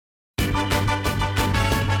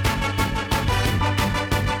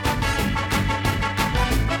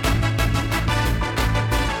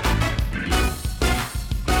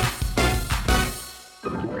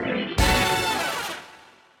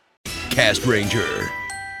Cast Ranger.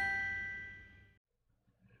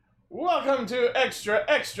 Welcome to Extra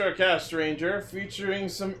Cast Ranger, featuring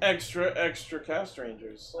some extra Cast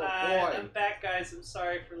Rangers. Oh boy. I'm back, guys. I'm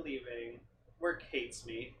sorry for leaving. Work hates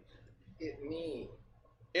me. Me.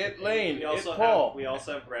 It Lane, We also it Paul,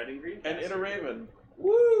 have Red and Green. and it a Raven.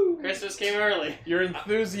 Woo! Christmas came early. Your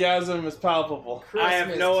enthusiasm is palpable. I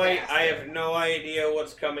have no Christmas-tastic. idea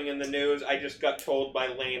what's coming in the news. I just got told by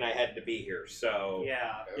Lane I had to be here. So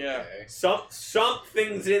Yeah. Yeah.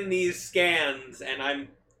 something's in these scans, and I'm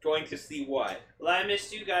going to see what. Well, I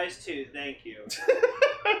missed you guys too. Thank you.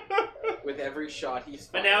 With every shot he's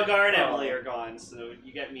But fired. now Gar and Emily are gone, so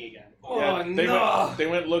you get me again. Oh, They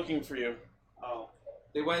went looking for you. Oh.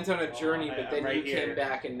 They went on a journey, Oh, but then right you here. came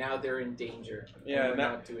back, and now they're in danger. Yeah, And we're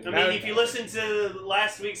now- not doing I that. mean, if you listen to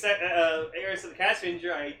last week's airs of the Cast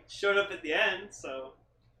Ranger, I showed up at the end, so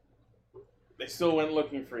They still went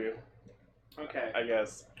looking for you, okay. I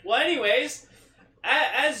guess. Well, anyways,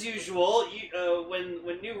 as usual,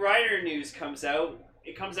 when new Rider news comes out,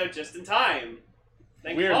 it comes out just in time.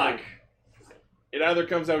 Thank Weirdly. fuck. It either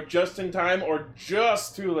comes out just in time or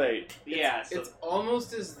just too late. Yeah. So It's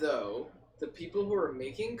almost as though the people who are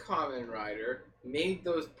making Kamen Rider made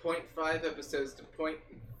those 0.5 episodes to point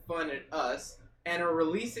fun at us and are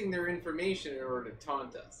releasing their information in order to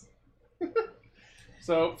taunt us.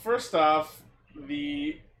 So first off,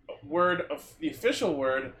 the official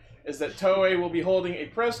word is that Toei will be holding a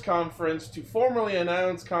press conference to formally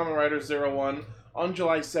announce Kamen Rider 01 on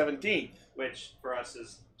July 17th. which for us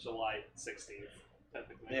is July 16th,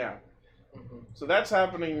 technically. Yeah. Mm-hmm. So that's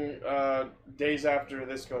happening days after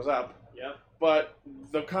this goes up. Yep. But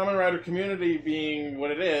the Kamen Rider community being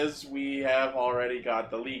what it is, we have already got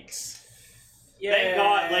the leaks. Thank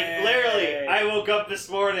God. Like literally, I woke up this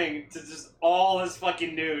morning to just all this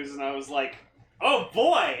fucking news, and I was like, "Oh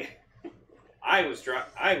boy!" I was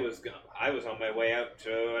on my way out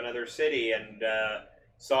to another city and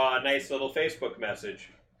saw a nice little Facebook message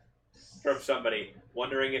from somebody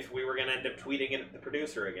wondering if we were going to end up tweeting it at the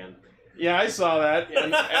producer again. Yeah, I saw that,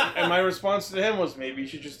 and my response to him was, maybe you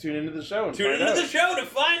should just tune into the show and Tune find into out. the show to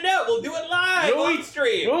find out. We'll do it live Will we- on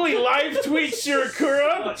stream. Will we live tweet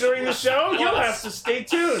Shirakura during the show? You'll have to stay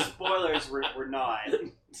tuned. Spoilers, we're not.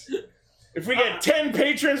 If we get 10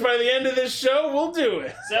 patrons by the end of this show, we'll do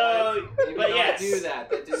it. So, You but don't yes. do that.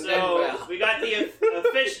 That didn't end So well. we got the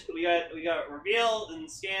official. We got reveal and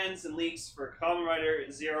scans and leaks for Kamen Rider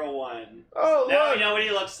 01. Oh, Now look. we know what he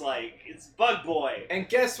looks like. It's Bug Boy. And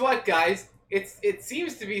guess what, guys? It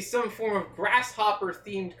seems to be some form of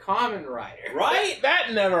grasshopper-themed Kamen Rider. Right?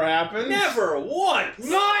 That never happens. Never once.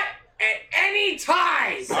 Not at any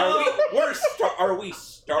time! Are we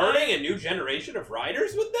starting a new generation of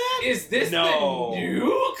riders with that? Is this No. the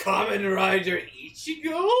new Kamen Rider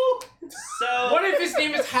Ichigo? So What if his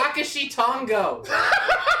name is Hakashi Tongo?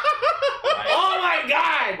 Oh my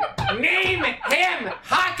god! Name him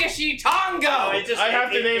Hakashi Tongo! No, it just, I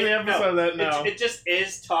have to name the episode that now. It just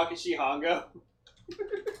is Takashi Hongo.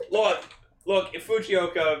 Look, if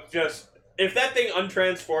Fujioka if that thing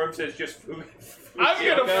untransforms as just Fujioka, I'm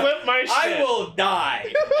gonna flip my shit. I will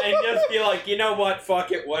die and just be like, you know what,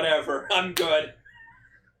 fuck it, whatever, I'm good.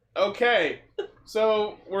 Okay,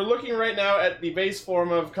 so we're looking right now at the base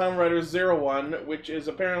form of Kamen Rider 01, which is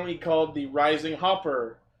apparently called the Rising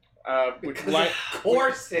Hopper,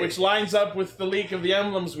 which lines up with the leak of the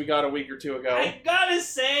emblems we got a week or two ago. I gotta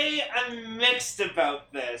say, I'm mixed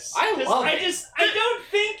about this. I 'Cause love I it. I don't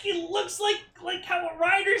think he looks like how a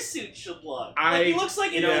rider suit should look. Like, he looks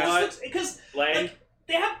like you know what? because Lane, like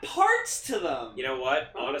they have parts to them. you know what,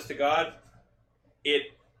 honest to God,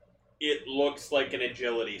 it looks like an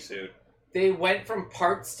agility suit. They went from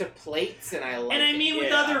parts to plates, and I like And I it. mean, with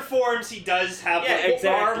Yeah. other forms, he does have Yeah, like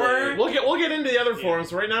exactly. armor. We'll get into the other Yeah.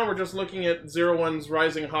 forms. Right now, we're just looking at 01's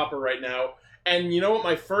Rising Hopper right now. And you know what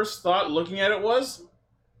my first thought looking at it was?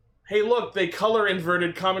 Hey, look, they color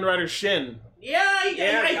inverted Kamen Rider Shin. Yeah, I did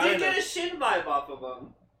kinda. get a Shin vibe off of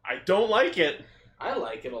him. I don't like it. I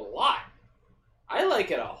like it a lot. I like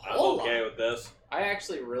it a I'm whole okay lot. with this. I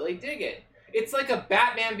actually really dig it. It's like a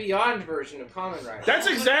Batman Beyond version of Kamen Rider. That's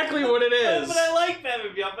exactly what it is. But I like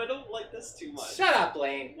Batman Beyond, but I don't like this too much. Shut up,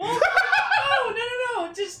 Lane. Well,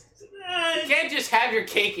 no. Just You can't just have your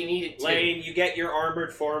cake and eat it too. Lane, you get your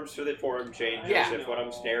armored forms for the form changes Yeah. if what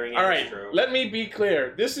I'm staring at All is right, true. let me be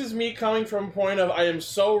clear. This is me coming from a point of I am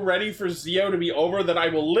so ready for Zio to be over that I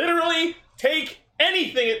will literally take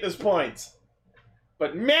anything at this point.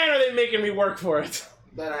 But man, are they making me work for it.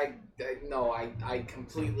 But I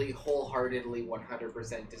completely, wholeheartedly,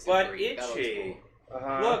 100% disagree. But That looks Itchy,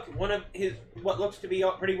 Look, one of his what looks to be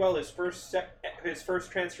pretty well his first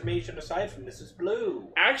transformation aside from this is blue.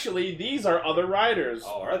 Actually, these are other riders.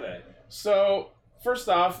 Oh, are they? So, first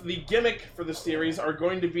off, the gimmick for the series are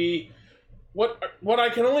going to be what I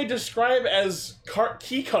can only describe as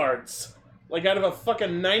key cards, like out of a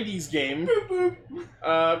fucking 90s game,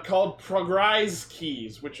 called Progrise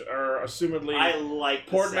keys, which are assumedly I like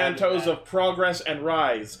the portmanteaus sound of progress and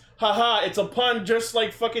rise. Haha, it's a pun just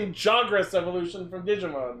like fucking Jogress evolution from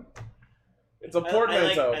Digimon. It's a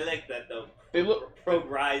portmanteau. I like that though. They look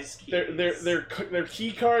Progrise keys. They're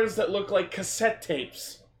key cards that look like cassette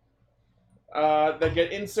tapes. That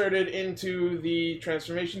get inserted into the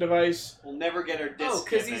transformation device. We'll never get our disc. Oh,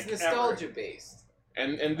 because he's gimmick, nostalgia ever. based.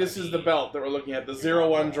 And this is the belt that we're looking at, the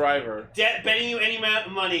 01 driver. Betting you any amount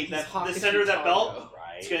of money that the center of that belt,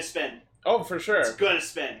 it's gonna spin. Oh, for sure. It's gonna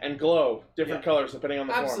spin. And glow. Different colors depending on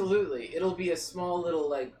the form. Absolutely. It'll be a small little,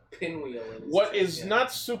 like, pinwheel. In his What chest, is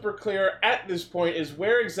not super clear at this point is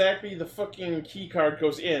where exactly the fucking key card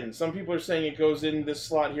goes in. Some people are saying it goes in this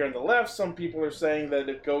slot here on the left. Some people are saying that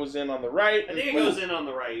it goes in on the right. I think it goes in on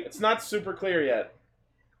the right. It's not super clear yet.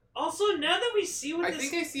 Also, now that we see what I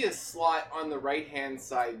think I see a slot on the right-hand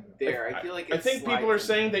side there. I feel like it's I think people are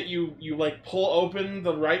saying that you like pull open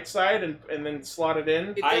the right side and then slot it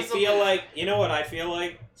in. I feel like, you know what I feel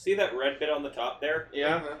like? See that red bit on the top there?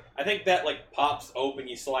 Yeah. Uh-huh. I think that like pops open,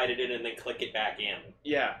 you slide it in, and then click it back in.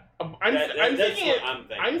 Yeah. I'm That's thinking what I'm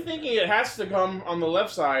thinking. I'm thinking it has to come on the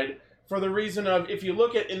left side for the reason of, if you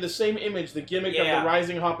look at in the same image, the gimmick of the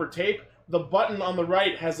Rising Hopper tape, the button on the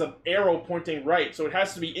right has an arrow pointing right, so it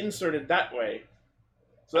has to be inserted that way.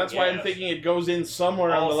 So that's why I'm thinking it goes in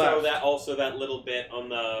somewhere on the left. That little bit on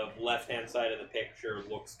the left-hand side of the picture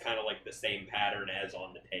looks kind of like the same pattern as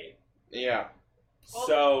on the tape. Yeah.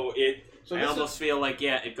 So I almost feel like,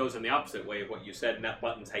 it goes in the opposite way of what you said, and that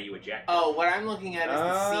button's how you eject. Oh, what I'm looking at is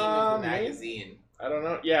the seam of the magazine. I don't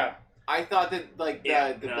know. Yeah. I thought that like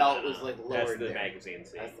the belt was like lower. That's the magazine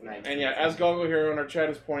seam. That's the magazine. And yeah, as Goggle here on our chat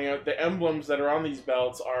is pointing out, the emblems that are on these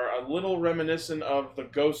belts are a little reminiscent of the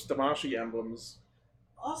Ghost Damashi emblems.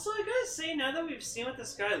 Also, I gotta say, now that we've seen what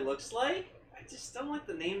this guy looks like, I just don't like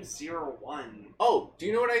the name 01. Oh, do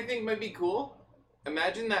you know what I think might be cool?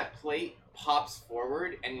 Imagine that plate pops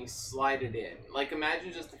forward and you slide it in. Like,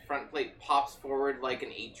 imagine just the front plate pops forward like an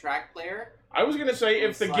 8-track player. I was gonna say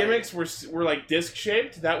if the gimmicks were like disc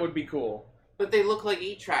shaped, that would be cool. But they look like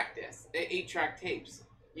 8-track discs, 8-track tapes.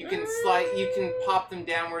 You can slide, you can pop them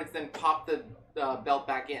downwards, then pop the belt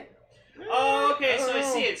back in. Oh, okay, so I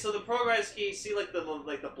see it. So the Progrise key, you see like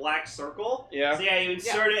the black circle? Yeah. So yeah, you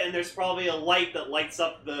insert it, and there's probably a light that lights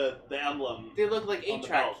up the emblem. They look like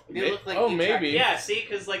 8-track. They look like 8-track. Maybe. Yeah, see,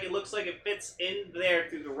 because like it looks like it fits in there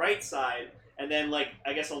through the right side, and then like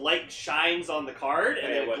I guess a light shines on the card,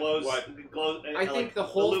 and then it glows. I think the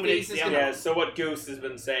whole face is gonna. Yeah. So what Goose has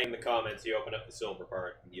been saying in the comments, you open up the silver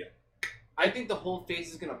part. Yeah. I think the whole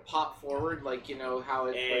face is gonna pop forward, like you know how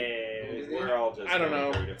it. We're all just. I don't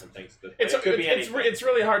know. Very different things. It's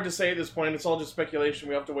really hard to say at this point. It's all just speculation.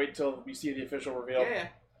 We have to wait till we see the official reveal. Yeah.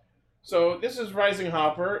 So this is Rising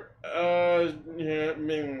Hopper.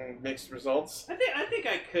 Mixed results. I think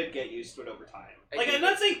I could get used to it over time. Like I'm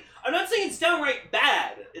not saying it's downright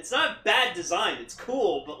bad. It's not bad design. It's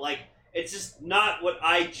cool, but like it's just not what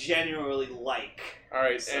I genuinely like. All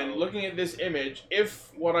right, and looking at this image,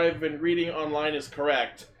 if what I've been reading online is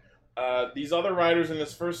correct, these other riders in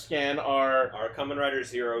this first scan are Kamen Rider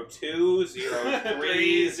 02,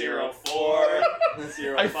 03, 04,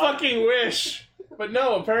 05. I fucking wish. But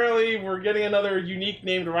no, apparently we're getting another unique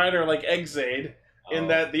named rider like Exade, in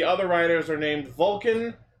that the other riders are named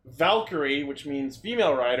Vulcan, Valkyrie, which means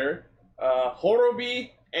female rider,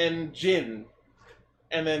 Horobi, and Jin.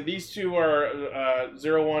 And then these two are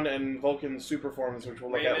 01 and Vulcan's super forms, which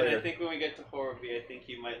we'll look at later. I think when we get to Horobi, I think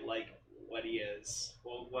you might like what he is.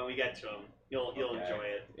 Well, when we get to him, you'll enjoy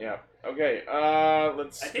it. Yeah. Okay.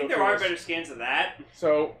 Let's. I think there are better scans of that.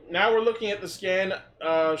 So now we're looking at the scan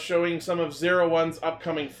showing some of 01's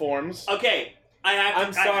upcoming forms. Okay. I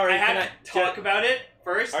have to talk about it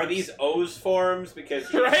first. Are these O's forms? Because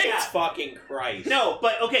Jesus fucking Christ. No,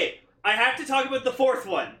 but okay. I have to talk about the fourth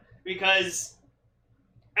one because,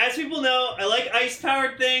 as people know, I like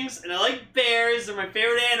ice-powered things, and I like bears. They're my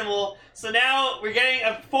favorite animal. So now we're getting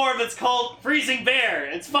a form that's called Freezing Bear,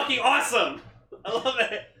 and it's fucking awesome. I love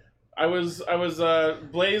it.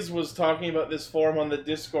 Blaze was talking about this form on the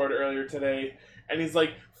Discord earlier today, and he's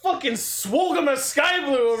like, fucking Swolgama Sky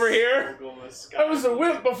Blue over here! I was a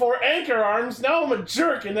wimp before Anchor Arms, now I'm a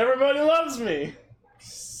jerk and everybody loves me!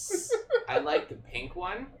 I like the pink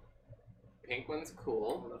one. pink one's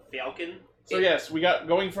cool. The Falcon. So yes, we got,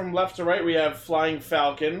 going from left to right, we have Flying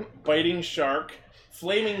Falcon, Biting Shark,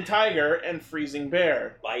 Flaming Tiger, and Freezing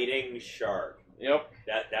Bear. Biting Shark. Yep.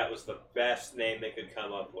 That was the best name they could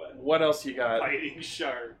come up with. What else you got? Fighting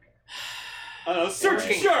Shark.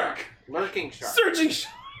 Searching Shark. Lurking shark. Surging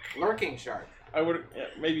Shark. Lurking shark. I would,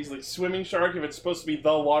 maybe he's like Swimming Shark if it's supposed to be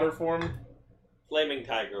the water form. Flaming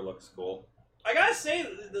Tiger looks cool. I gotta say,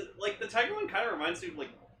 the tiger one kind of reminds me of, I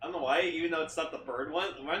don't know why, even though it's not the bird one,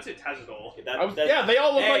 it reminds me of Tajidol. Yeah, they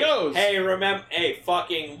all look like O's. Hey, remember? Hey,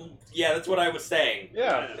 fucking yeah, that's what I was saying.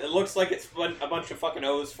 Yeah. It looks like it's a bunch of fucking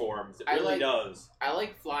O's forms. It really does. I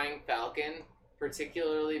like Flying Falcon,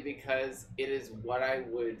 particularly because it is what I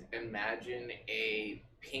would imagine a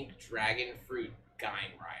pink dragon fruit Gaim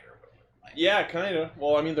rider would look like. Yeah, kind of.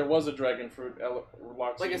 Well, I mean, there was a dragon fruit.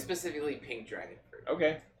 Like a specifically pink dragon fruit.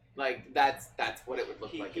 Okay. Like that's what it would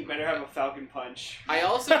look like. He better have a Falcon Punch. I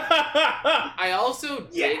also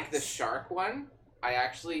dig Yes. the shark one. I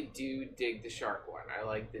actually do dig the shark one. I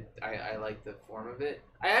like the form of it.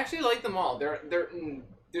 I actually like them all.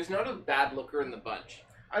 There's not a bad looker in the bunch.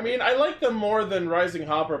 I mean, I like them more than Rising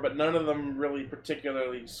Hopper, but none of them really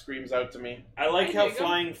particularly screams out to me. I like I how dig 'em.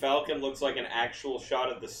 Flying Falcon looks like an actual shot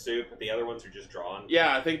of the suit, but the other ones are just drawn.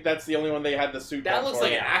 Yeah, I think that's the only one they had the suit That done looks for.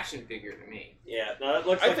 like Yeah. an action figure to me. Yeah, no, it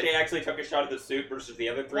looks I like thi- they actually took a shot of the suit versus the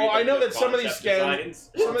other three. Well, I know just that some of these concept designs.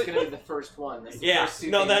 Well, it's gonna be the first one. That's the Yeah, first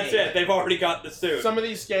suit no, they that's made. it. They've already got the suit. Some of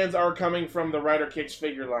these scans are coming from the Rider Kicks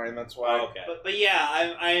figure line, that's why. Oh, okay. But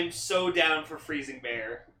yeah, I am so down for Freezing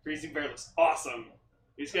Bear. Freezing Bear looks awesome.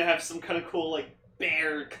 He's gonna have some kind of cool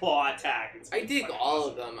bear claw attack. It's I dig fucking all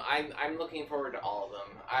awesome. of them. I'm looking forward to all of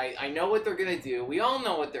them. I know what they're gonna do. We all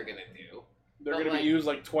know what they're gonna do. They're But, going to be used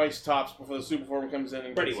twice tops before the super form comes in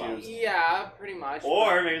and Pretty gets well. used. Yeah, pretty much.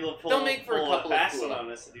 Or maybe they'll They'll make for a pull couple of fast cool one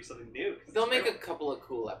on us and do something new. 'cause they'll it's make a great. couple of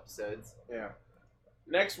cool episodes. Yeah.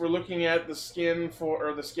 Next, we're looking at the scan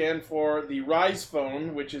for the Rise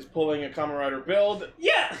phone, which is pulling a Kamen Rider build.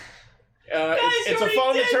 Yeah. It's a already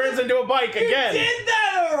phone that did turns into a bike again. You did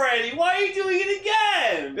that already. Why are you doing it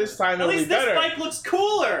again? This time At it'll be least this better. bike looks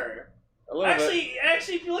cooler. A little bit.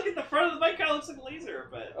 Actually, if you look at the front of the bike, it looks like a laser.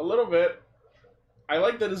 But A little bit. I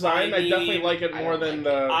like the design. I, I definitely mean, like it I more don't than like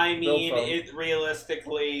the I build mean, phone. it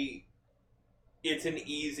realistically, it's an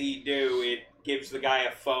easy do. It gives the guy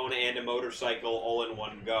a phone and a motorcycle all in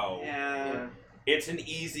one go. Yeah. It's an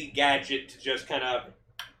easy gadget to just kind of.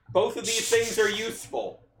 Both of these things are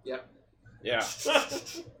useful. Yeah.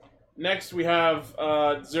 Next, we have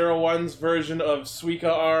Zero One's version of Suika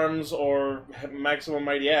Arms or Maximum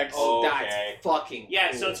Mighty X. Oh. That's Okay. fucking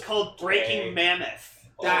yeah, cool. so it's called Breaking Okay. Mammoth.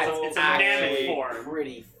 That's it's a actually mammoth form.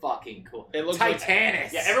 pretty fucking cool. It looks like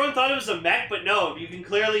Titanus. Yeah, everyone thought it was a mech, but no, you can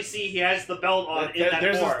clearly see he has the belt on in that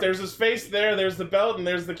form. there's his face there, there's the belt, and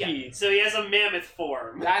there's the key. Yeah, so he has a mammoth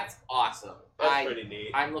form. That's awesome. That's pretty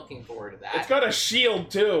neat. I'm looking forward to that. It's got a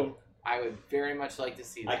shield, too. I would very much like to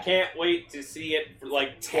see that. I can't wait to see it for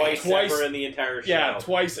twice Twice- ever in the entire show. Yeah,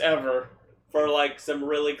 twice ever. For some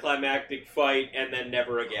really climactic fight and then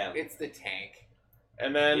never again. It's the tank.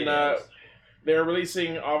 And then It is. they're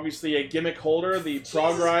releasing, obviously, a gimmick holder, the Jesus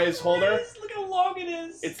Progrise holder. Christ, look how long it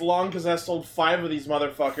is. It's long because I sold 5 of these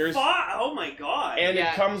motherfuckers. Oh my god. And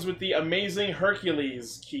Yeah. it comes with the amazing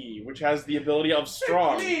Hercules key, which has the ability of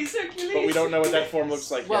strong. Hercules. But we don't know what that form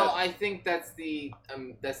looks like Well, yet. I think that's the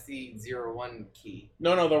 01 key.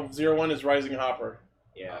 No, the Zero One is Rising Hopper.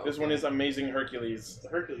 Yeah. This one is Amazing Hercules. The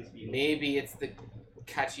Hercules beetle. Maybe it's the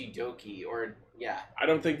Kachidoki, or yeah. I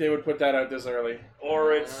don't think they would put that out this early.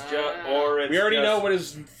 Or it's just, We already know what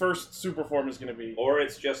his first super form is going to be. Or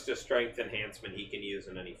it's just a strength enhancement he can use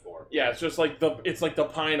in any form. Yeah, it's just like the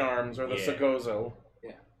Pine Arms or the Yeah. Sagozo.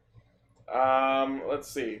 Yeah. Let's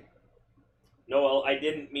see. No, well, I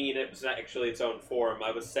didn't mean it was actually its own form.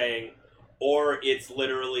 I was saying, or it's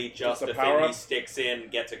literally just Just a a thing power-up? he sticks in,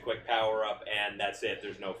 gets a quick power up, and that's it.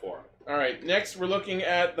 There's no form. All right, next we're looking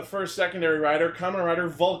at the first secondary rider, Kamen Rider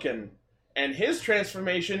Vulcan. And his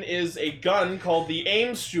transformation is a gun called the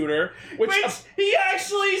Ames Shooter, which he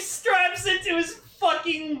actually straps into his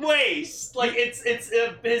fucking waist. Like it's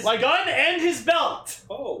his Like- gun and his belt.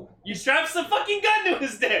 Oh. He straps the fucking gun to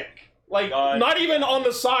his dick. like God. not even on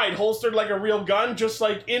the side, holstered like a real gun, just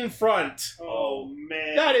like in front. Oh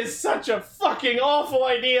man. That is such a fucking awful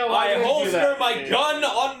idea. Why I would you do holster that? my gun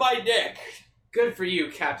on my dick. Good for you,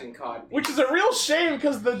 Captain Cod. Which is a real shame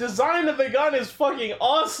because the design of the gun is fucking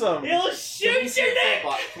awesome. He'll Can we shoot your see the dick.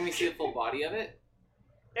 full Can we see the full body of it?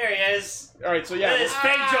 There he is. All right, so Yeah, yeah, this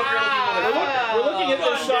fake Joker looking motherfucker. we're looking at this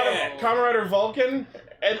Oh, shot man. of Kamen Rider Vulcan,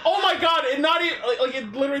 and oh my god, it not even like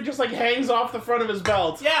it literally just like hangs off the front of his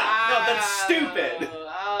belt. Yeah, no, that's stupid.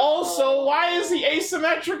 Also, why is he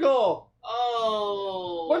asymmetrical?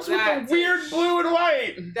 Oh. What's with the that's a weird blue and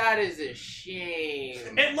white? That is a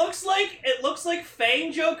shame. It looks like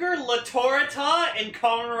Fang Joker, Latorata, and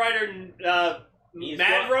Kamen Rider He's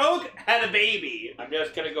Mad got- Rogue had a baby. I'm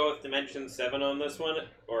just gonna go with Dimension 7 on this one.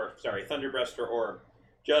 Or, sorry, Thunderburst or Orb.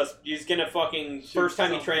 Just, he's gonna fucking, first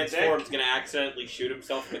time he himself in the transforms, gonna accidentally shoot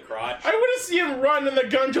himself in the crotch. I want to see him run and the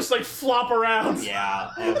gun just like flop around.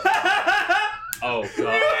 Yeah. Oh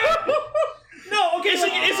god. No, okay,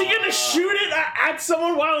 Is he gonna shoot it at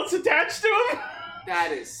someone while it's attached to him?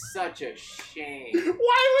 That is such a shame. Why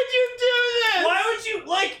would you do this? why would you,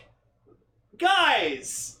 like,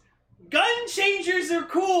 guys, gun changers are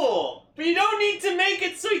cool, but you don't need to make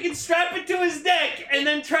it so you can strap it to his neck and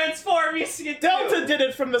then transform using it Delta too. did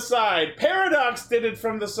it from the side. Paradox did it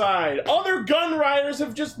from the side. Other gun riders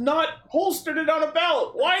have just not holstered it on a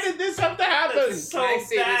belt. Why did this have to happen? That's so Can I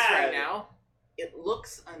say this bad. right now? It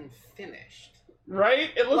looks unfinished. Right?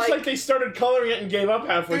 It looks like they started coloring it and gave up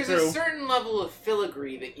halfway There's through. a certain level of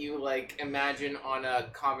filigree that you like imagine on a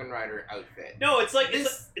Kamen Rider outfit. No, it's like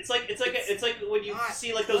This- it's like when you not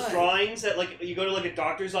see like those good. drawings that like you go to like a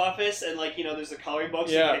doctor's office and like there's a coloring book.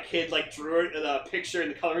 So Yeah. a kid like drew a picture in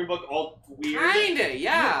the coloring book, all weird. Kinda,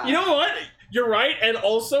 yeah. You know what? You're right. And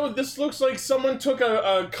also, this looks like someone took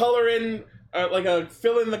a color in, like a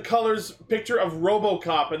fill in the colors picture of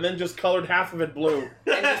RoboCop and then just colored half of it blue.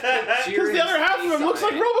 And just put Because Jiren's the other half of face him looks on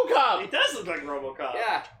like it. RoboCop. It does look like RoboCop.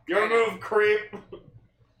 Yeah. Your kinda. move, creep.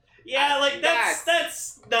 Yeah, like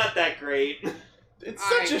that's not that great. It's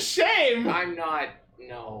such a shame. I'm not.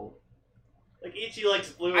 No. Like Ichi likes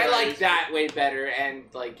blue. I eyes. like that way better, and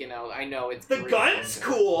like I know it's The green. gun's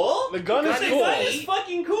cool. The gun is The cool. gun is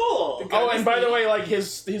fucking cool. The gun Oh, and is by the neat. way, like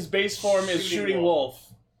his base form is Shooting Shooting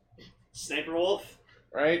Wolf, Sniper Wolf.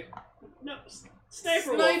 right? No, Sniper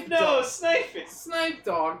Snipe Wolf. No, dog. snipe it. Snipe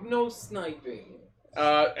dog, no sniping.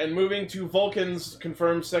 And moving to Vulcan's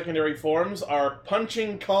confirmed secondary forms are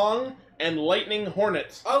Punching Kong and Lightning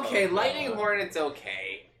Hornet. Okay, Oh, Lightning God. Hornet's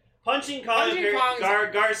okay. Punching Kong. Punching Kong's-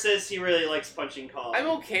 Gar says he really likes Punching Kong. I'm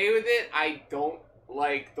okay with it. I don't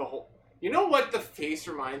like the whole. You know what the face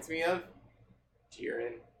reminds me of?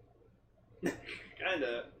 Jiren.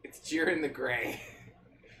 Kinda. It's Jiren the Gray.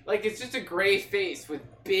 Like it's just a gray face with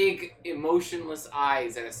big, emotionless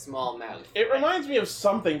eyes and a small mouth. It reminds me of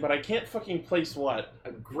something, but I can't fucking place what.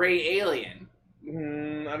 A gray alien. I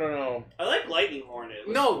don't know. I like Lightning Hornet. It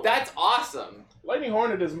looks No, cool. that's awesome. Lightning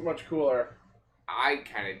Hornet is much cooler. I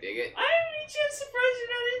kind of dig it. I'm just surprised you're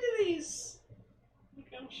not into these. Like,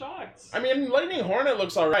 I'm shocked. I mean, Lightning Hornet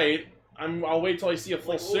looks alright. I'll wait till I see a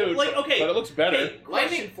full Like, suit, like, okay, but it looks better. Okay,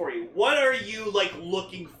 question for you. What are you, like,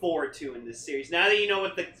 looking forward to in this series? Now that you know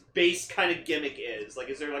what the base kind of gimmick is. Like,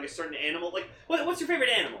 is there, like, a certain animal? Like, what's your favorite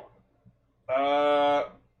animal? I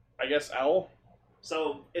guess Owl.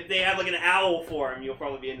 So, if they have, like, an owl form, you'll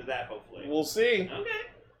probably be into that, hopefully. We'll see. Okay.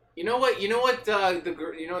 You know what? You know what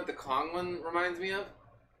the Kong one reminds me of?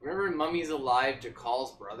 Remember in Mummies Alive,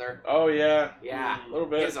 Jakal's brother? Oh yeah, Yeah, a little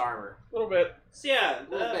bit, his armor. a little bit. So, yeah.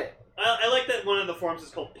 A little bit. I like that one of the forms is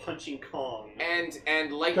called Punching Kong. And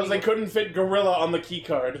Lightning Because they couldn't fit Gorilla on the key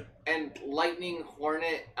card. and Lightning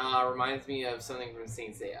Hornet reminds me of something from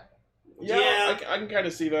Saint Seiya. Yeah, I can kind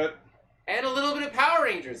of see that. And a little bit of Power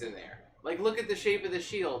Rangers in there. Like look at the shape of the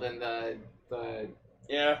shield and the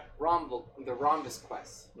Yeah. rhombus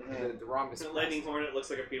quest. Mhm. The rhombus The quest. Lightning Hornet looks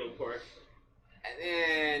like a beetle pork.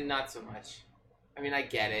 Not so much. I mean, I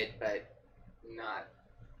get it, but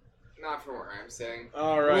not from where I'm saying.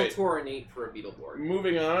 All A little right. too ornate for a Beetleborg.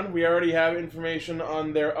 Moving on, we already have information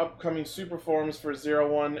on their upcoming super forms for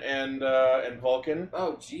 01 and Vulcan.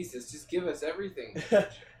 Oh Jesus! Just give us everything.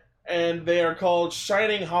 And they are called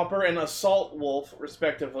Shining Hopper and Assault Wolf,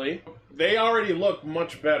 respectively. They already look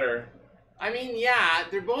much better. I mean, yeah,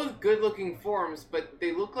 they're both good-looking forms, but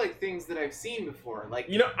they look like things that I've seen before. Like,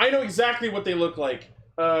 You know, I know exactly what they look like.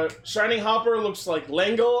 Shining Hopper looks like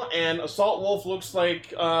Langle, and Assault Wolf looks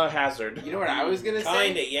like Hazard. you know what I was gonna say?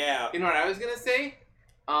 Kinda, yeah. You know what I was gonna say?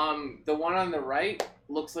 The one on the right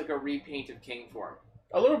looks like a repaint of King form.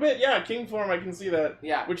 A little bit, yeah. King form, I can see that.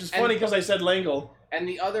 Yeah. Which is And- funny because I said Langle. And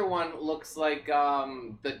the other one looks like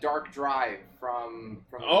the Dark Drive from.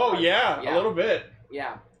 Oh yeah, a little bit.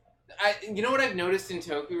 Yeah. You know what I've noticed in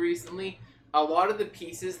Toku recently? A lot of the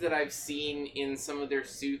pieces that I've seen in some of their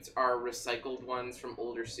suits are recycled ones from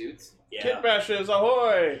older suits. Yeah. Kit bashes,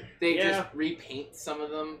 ahoy! They Yeah. just repaint some of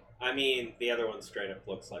them. I mean, the other one straight up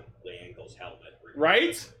looks like Leangel's helmet.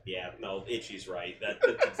 Right? Yeah, no, Itchy's right. That's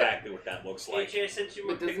exactly what that looks like. AJ, I sent you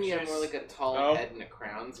more But doesn't he have pictures. more like a tall Oh. head and a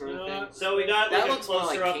crown sort of No, thing? so we got That like a looks more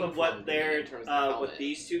closer like up King of what Kong their in terms of the what helmet.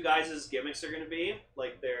 these two guys' gimmicks are going to be,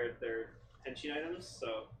 like their tension items.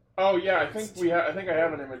 So Oh yeah, I think I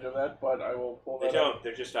have an image of that, but I will pull They that up. don't.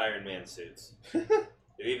 They're just Iron Man suits.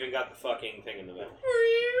 They've even got the fucking thing in the middle.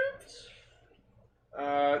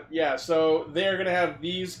 Yeah, so they're gonna have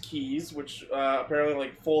these keys, which apparently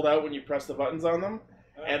like fold out when you press the buttons on them,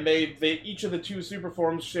 and they each of the two super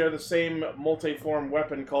forms share the same multi-form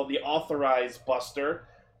weapon called the Authorized Buster,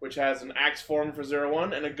 which has an axe form for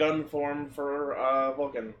 01 and a gun form for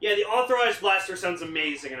Vulcan. yeah, the authorized blaster sounds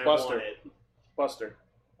amazing, and Buster. I want it. Buster.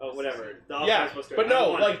 Oh, whatever. The Yeah, authorized blaster. but I no,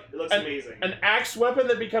 want like, it. It looks amazing. An axe weapon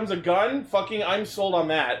that becomes a gun? Fucking, I'm sold on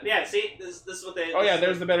that. Yeah, see, this is what they. Oh yeah,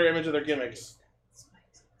 there's the better image of their gimmicks.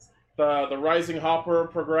 The Rising Hopper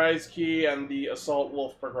Progrise key and the Assault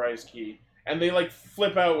Wolf Progrise key. And they like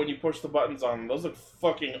flip out when you push the buttons on them. Those look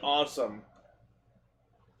fucking awesome.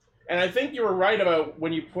 And I think you were right about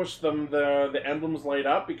when you push them, the emblems light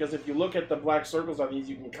up, because if you look at the black circles on these,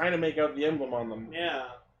 you can kind of make out the emblem on them. Yeah,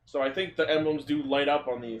 So I think the emblems do light up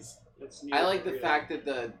on these, it's new I like for the real. fact that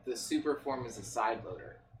the super form is a side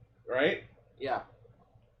loader. right? Yeah.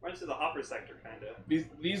 Runs to the hopper sector, kind of.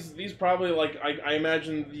 These probably like I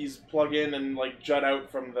imagine these plug in and like jut out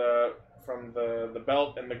from the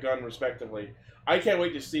belt and the gun respectively. I can't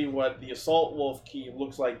wait to see what the Assault Wolf key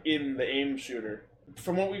looks like in the aim shooter.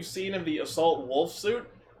 From what we've seen of the Assault Wolf suit,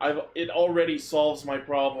 it already solves my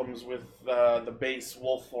problems with the base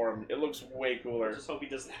Wolf form. It looks way I cooler. just hope he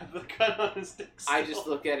doesn't have the gun on his dick. I still. just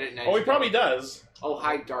look at it and I Oh, he just probably go, does. oh,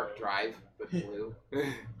 hi, Dark Drive, but blue.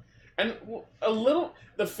 And a little,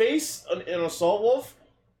 the face in Assault Wolf,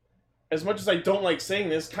 as much as I don't like saying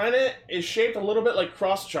this, kind of is shaped a little bit like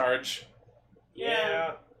Cross Charge.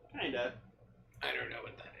 Yeah, kinda. I don't know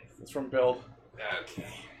what that is. It's from Build. Okay.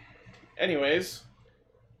 Anyways,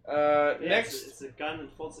 Yeah, next, it's a gun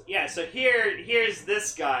that folds. Yeah, so here's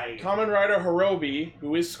this guy. Kamen Rider Hirobi,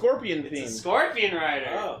 who is Scorpion It's a themed. Scorpion Rider.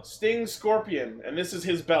 Oh. Sting Scorpion, and this is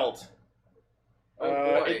his belt. Oh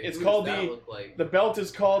boy, it's who called does that the look like? belt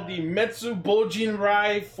is called the Metsu Bojin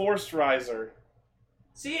Rai Force Riser.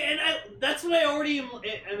 See, and that's what I already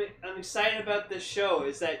I'm excited about this show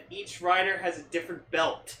is that each rider has a different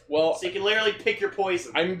belt, Well, so you can literally pick your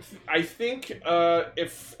poison. I think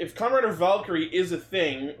if Kamen Rider Valkyrie is a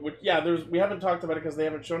thing, which we haven't talked about it because they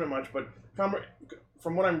haven't shown it much, but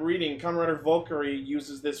from what I'm reading, Kamen Rider Valkyrie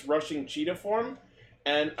uses this rushing cheetah form,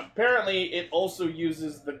 and apparently it also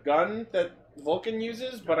uses the gun that Vulcan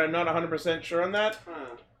uses, but I'm not 100% sure on that.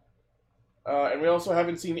 Huh. And we also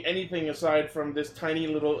haven't seen anything aside from this tiny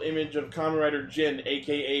little image of Kamen Rider Jin,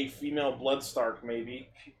 aka female Bloodstark, maybe.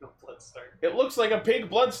 Female Bloodstark. It looks like a pig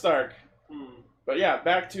Bloodstark. Hmm. But yeah,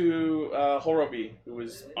 back to Horobi, who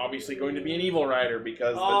is obviously going to be an evil rider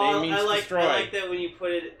because the name means destroy. I like that when you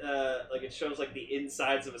put it, like it shows like the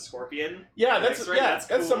insides of a scorpion. Yeah, An that's X-ray, that's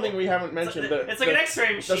cool. something we haven't mentioned. It's like an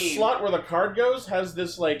X-ray machine. The slot where the card goes has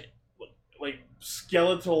this like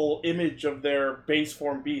skeletal image of their base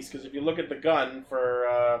form beast. Because if you look at the gun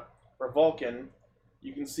for Vulcan,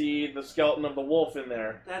 you can see the skeleton of the wolf in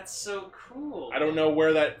there. That's so cool. I don't know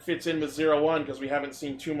where that fits in with 01 because we haven't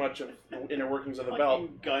seen too much of the inner workings of the belt.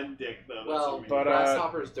 Fucking gun dick though. Well, But,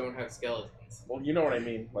 grasshoppers don't have skeletons. Well, you know what I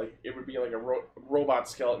mean. Like it would be like a robot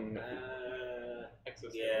skeleton.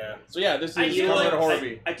 Yeah. So yeah, this is I do Kamen like. Rider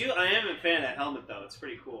Horobi. I am a fan of that helmet though. It's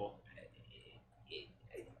pretty cool.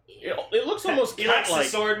 It looks almost He likes the cat-like.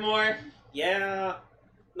 sword more. Yeah.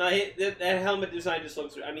 No, that helmet design just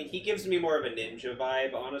looks. I mean, he gives me more of a ninja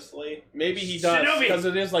vibe, honestly. Maybe he does Shinobi! because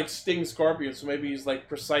it is like Sting Scorpion, so maybe he's like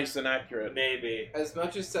precise and accurate. Maybe. As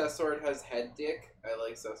much as Sasword has head dick, I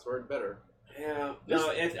like Sasword better. Yeah. No,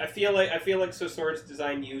 I feel like Sosword's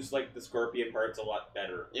design used like the scorpion parts a lot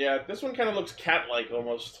better. Yeah, this one kind of looks cat-like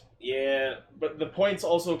almost, Yeah. but the points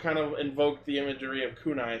also kind of invoke the imagery of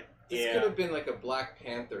kunai. This Yeah. could have been like a Black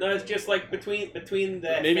Panther. No, it's thing. just like between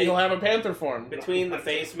the Maybe he'll have a panther form. between the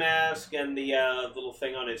face mask and the little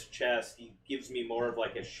thing on his chest, he gives me more of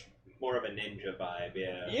like more of a ninja vibe.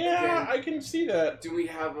 Yeah. Yeah, I can see that. Do we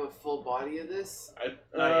have a full body of this?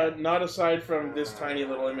 Not aside from this tiny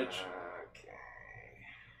little image.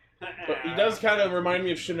 Okay. But he does kind of remind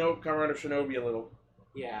me of Kamen Rider Shinobi a little.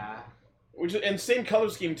 Yeah. And same color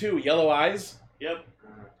scheme too, yellow eyes. Yep.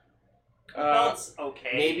 Uh, Belt's okay.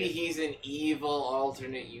 Maybe he's an evil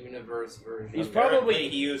alternate universe version. He's of probably-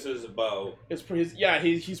 he uses a bow.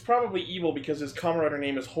 he's probably evil because his Kamen Rider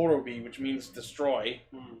name is Horobi, which means destroy.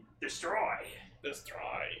 Hmm. Destroy.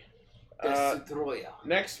 Destroyer.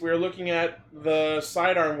 Next, we're looking at the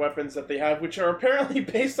sidearm weapons that they have, which are apparently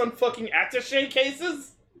based on fucking attaché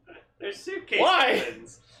cases. They're suitcase Why?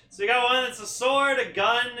 weapons. So you got one that's a sword, a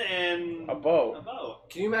gun, and A bow. a bow.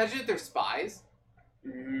 Can you imagine if they're spies?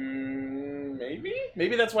 Maybe?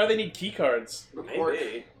 Maybe that's why they need keycards.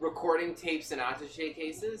 Maybe. Recording tapes in attaché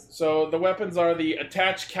cases? So the weapons are the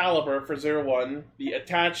attached caliber for 01, the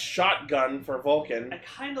attached shotgun for Vulcan, I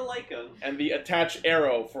kind of like them. and the attached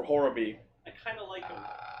arrow for Horobi. I kind of like them.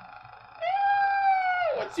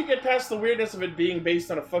 Once you get past the weirdness of it being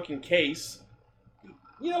based on a fucking case,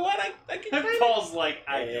 you know what? I can kind of... Paul's like,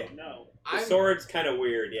 I Yeah. don't know. The sword's kind of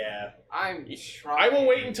weird, yeah. I'm I trying. will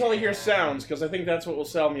wait until I hear sounds, because I think that's what will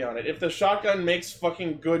sell me on it. If the shotgun makes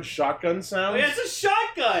fucking good shotgun Oh, sounds... yeah, it's a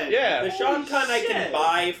shotgun! Yeah. The Holy shotgun I can shit.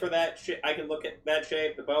 buy for that shit. I can look at that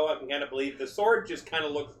shape. The bow I can kind of believe. The sword just kind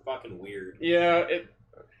of looks fucking weird. Yeah,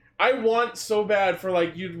 I want so bad for,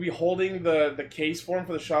 like, you to be holding the case form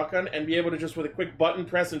for the shotgun and be able to just, with a quick button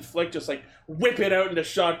press and flick, just, like, whip it out into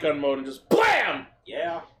shotgun mode and just BAM!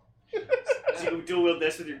 Yeah. So you dual wield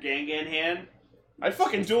this with your Gangan hand? I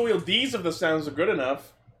fucking dual wield these if the sounds are good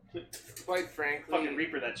enough. Quite frankly, Fucking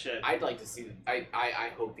Reaper that shit. I'd like to see. I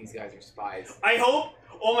hope these guys are spies. I hope.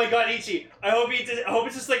 Oh my God, Ichi! I hope I hope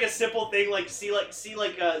it's just like a simple thing, like zoom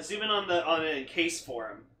in on an case for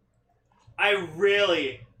him. I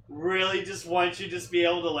really just want you to just be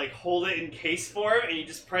able to like hold it in case form, and you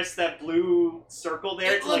just press that blue circle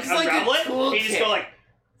there It to like looks like a unravel it, and you just go toolkit. like.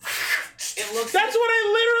 It looks. That's what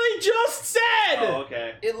I literally just said! Oh,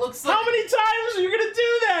 okay. It looks like. How many times are you gonna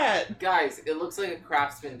do that? Guys, it looks like a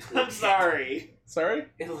craftsman toolkit. I'm sorry. Sorry?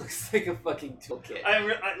 It looks like a fucking toolkit.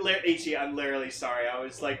 Ichi, I'm literally sorry. I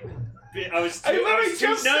was like, I was I literally too,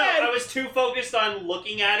 just no, said- I was too focused on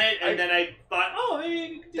looking at it, and then I thought, oh, maybe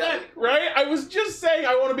you could do that. Right? I was just saying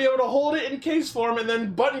I want to be able to hold it in case form and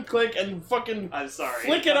then button click and fucking I'm sorry.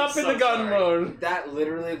 flick it I'm up in so the gun sorry. mode. That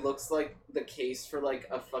literally looks like the case for like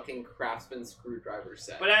a fucking craftsman screwdriver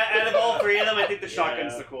set. But out of all three of them, I think the Yeah.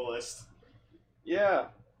 shotgun's the coolest. Yeah.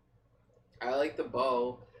 I like the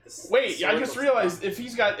bow. Wait, I sword just looks realized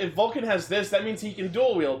dumb. if Vulcan has this, that means he can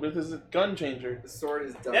dual wield with his gun changer. The sword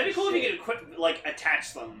is dumb. That'd be as cool if you shit. could equip, like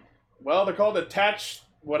attach them. Well, they're called attached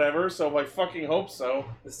whatever, so I fucking hope so.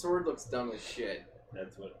 The sword looks dumb as shit.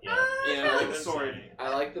 That's what. Yeah, Yeah, I like the that's sword. fine. I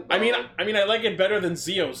like the bow. I mean, I like it better than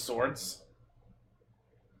Zio's swords.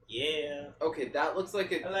 Yeah. Okay, that looks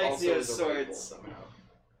like it I like also Zio's is a rifle swords. somehow.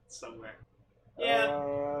 Somewhere.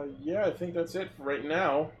 Yeah. Yeah, I think that's it for right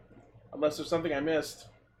now. Unless there's something I missed.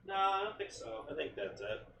 No, I don't think so. I think that's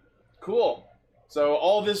it. Cool. So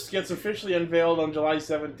all this gets officially unveiled on July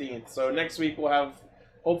 17th. So next week we'll have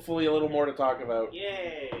hopefully a little more to talk about.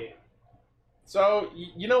 Yay. So,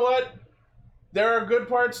 you know what? There are good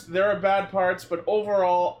parts, there are bad parts, but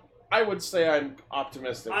overall, I would say I'm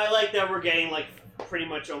optimistic. I like that we're getting like pretty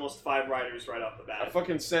much almost 5 riders right off the A bat.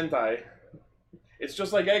 fucking Sentai. It's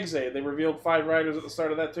just like Exe. They revealed 5 riders at the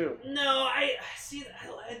start of that too. No, I see.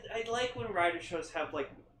 I like when rider shows have like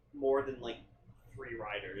more than like 3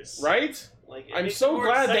 riders. Right? Like it I'm makes so it more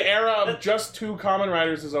glad the exciting. era of That- just 2 common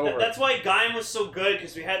riders is over. That's why Gaim was so good,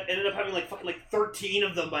 because we ended up having like fucking like 13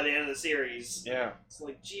 of them by the end of the series. Yeah. It's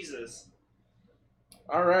like Jesus.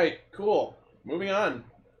 Alright, cool. Moving on.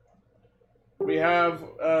 We have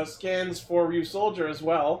scans for Ryu Soldier as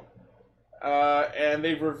well. And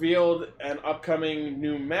they've revealed an upcoming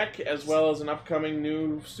new mech as well as an upcoming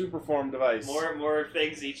new Superform device. More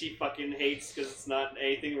things Ichi fucking hates because it's not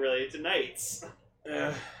anything related to knights.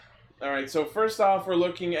 Alright, so first off, we're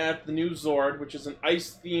looking at the new Zord, which is an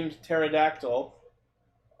ice-themed pterodactyl.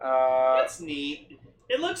 That's neat.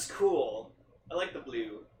 It looks cool. I like the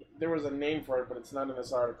blue. There was a name for it, but it's not in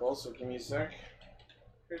this article, so give me a sec.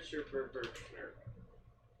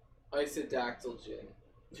 Isodactyl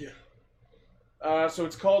Jin. So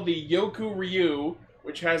it's called the Yoku Ryu,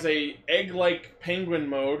 which has a egg-like penguin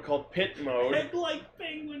mode called Pit Mode. Egg-like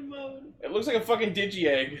penguin mode. It looks like a fucking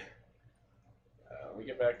digi-egg. Let me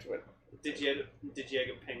get back to it.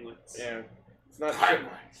 Digiegg of penguins. Yeah, it's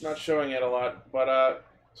not showing it a lot, but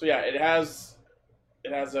so yeah, it has a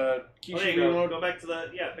Oh, there Kishibu you go. mode. Go back to the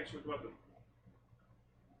picture with the weapon.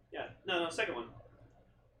 Yeah, no, second one.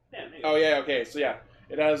 Yeah, there you Oh yeah, okay, so yeah,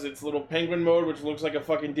 it has its little penguin mode, which looks like a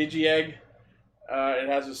fucking digi-egg. It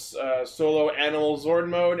has a solo animal Zord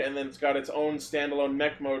mode, and then it's got its own standalone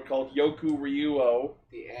mech mode called Yoku Ryuo.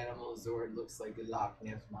 The animal Zord looks like a Loch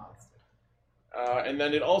Ness monster. And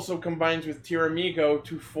then it also combines with Tiramigo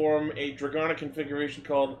to form a Dragona configuration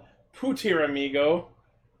called Putiramigo.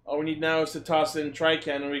 All we need now is to toss in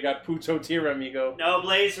Trican, and we got Puto Tiramigo. No,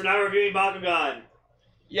 Blaze, we're not reviewing Bakugan.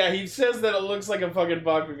 Yeah, he says that it looks like a fucking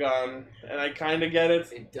Bakugan, and I kind of get it.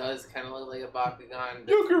 It does kind of look like a Bakugan.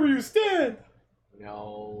 But Yukaryu, stand!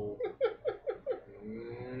 no.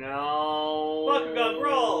 No. Bakugan,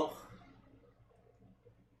 roll!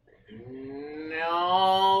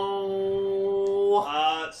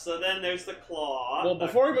 No. So then there's the claw. Well,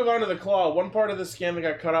 before we move on to the claw, one part of the scan that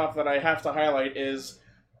got cut off that I have to highlight is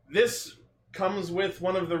this comes with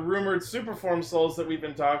one of the rumored Superform souls that we've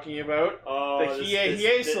been talking about, the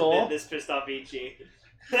Hiei soul. This pissed off Ichi.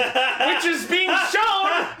 which is being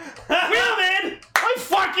shown wielded by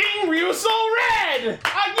fucking Ryusou Red!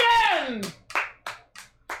 Again!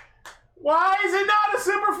 Why is it not a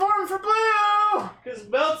super form for Blue? Because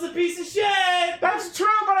Melt's a piece of shit! That's true,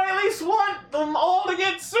 but I at least want them all to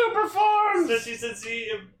get super forms!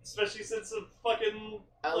 Especially since the fucking,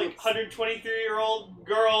 Alex. 123-year-old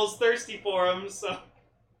girl's thirsty for him, so...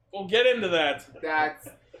 We'll get into that. That's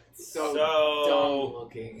so dumb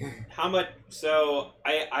looking. How much? So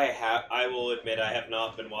I will admit I have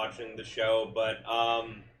not been watching the show, but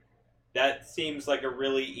that seems like a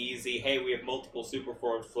really easy. Hey, we have multiple super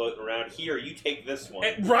forms floating around here. You take this one,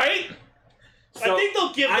 Right? So I think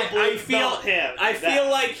they'll give the blue belt him. I feel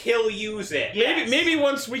like he'll use it. Yes. Maybe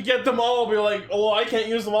once we get them all, we'll be like, oh, well, I can't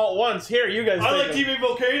use them all at once. Here, you guys I like take them. TV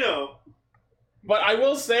Volcano. But I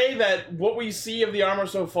will say that what we see of the armor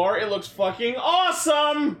so far, it looks fucking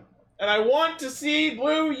awesome! And I want to see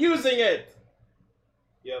Blue using it!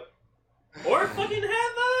 Yep. Or fucking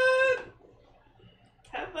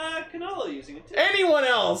have Canola using it too. Anyone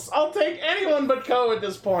else! I'll take anyone but Ko at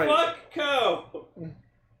this point. Fuck Ko.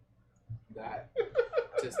 That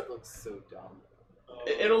just looks so dumb.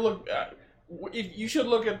 It'll look... you should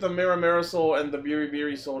look at the Miramara Soul and the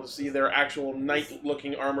Biribiri Soul to see their actual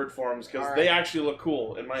knight-looking armored forms, because they actually look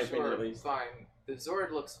cool, in my opinion at least. Fine. The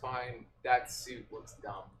Zord looks fine. That suit looks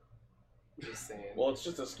dumb. Just saying. Well, it's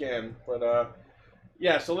just a scan, but,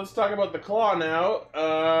 yeah, so let's talk about the claw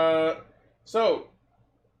now. So,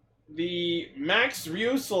 the Max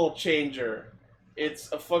Ryusou Changer.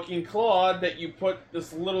 It's a fucking claw that you put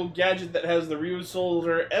this little gadget that has the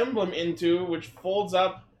Ryusou emblem into, which folds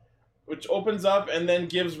up, which opens up and then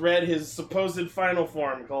gives Red his supposed final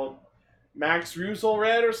form called Max Ryusou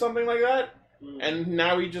Red or something like that. And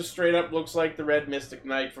now he just straight up looks like the Red Mystic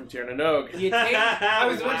Knight from Tir na Nog. He attained, I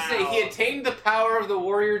was about to say, he attained the power of the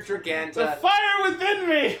Warrior The Draganta. fire within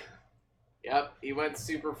me! Yep, he went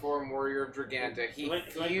super form Warrior of Draganta.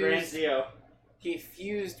 He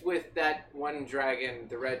fused with that one dragon,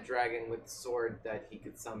 the red dragon with the sword that he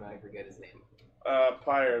could summon. I forget his name.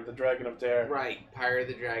 Pyre, the Dragon of Dare. Right, Pyre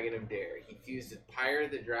the Dragon of Dare. He fused with Pyre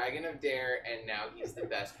the Dragon of Dare, and now he's the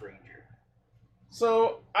best ranger.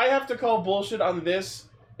 So, I have to call bullshit on this.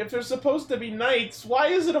 If they're supposed to be knights, why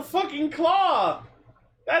is it a fucking claw?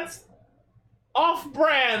 That's...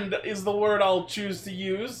 off-brand is the word I'll choose to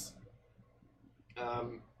use.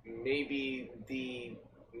 Maybe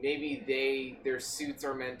their suits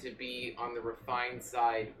are meant to be on the refined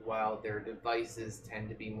side, while their devices tend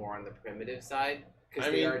to be more on the primitive side,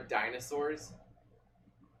 because they are dinosaurs.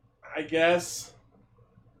 I guess.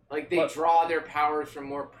 Like, they draw their powers from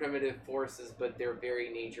more primitive forces, but their very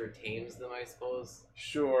nature tames them, I suppose.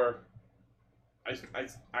 Sure. I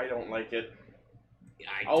don't like it.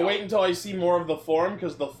 I'll I'll wait until I see more of the form,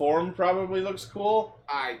 because the form probably looks cool.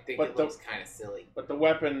 I think but it looks kind of silly. But the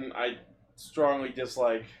weapon, I strongly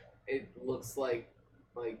dislike. It looks like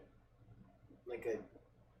a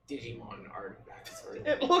Digimon artifact. Sort of.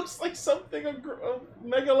 It looks like something a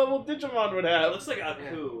Mega Level Digimon would It have. looks like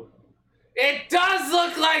Aku. It does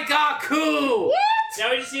look like Aku! What?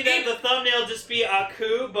 Now we just need the thumbnail just be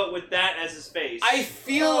Aku, but with that as his face. I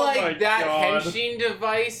feel Oh my like that God. Henshin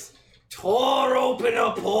device tore open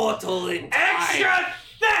a portal in time Extra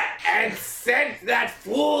thick! and sent that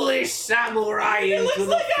foolish samurai It looks into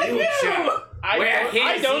the like future. Aku! Where his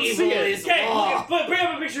I don't evil see it. is Okay, law. bring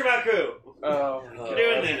up a picture of Aku. Oh, We're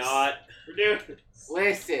doing Probably this. not. We're doing this.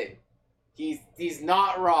 Listen, he's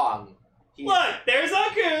not wrong. Look, there's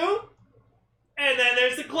Aku, and then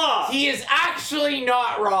there's the claw. He is actually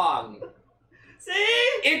not wrong. See?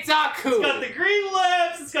 It's Aku. It's got the green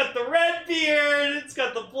lips, it's got the red beard, it's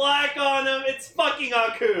got the black on him. It's fucking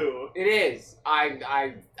Aku. It is.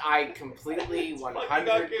 I completely It's fucking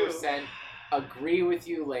 100% agree with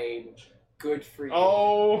you, Lane. Good for you.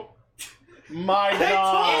 Oh my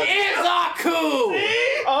God. It is Aku!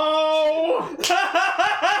 See? Oh!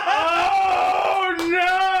 Oh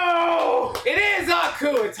no! It is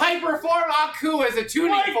Aku! It's Hyperform Aku as a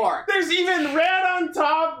tuning Like, fork. there's even red on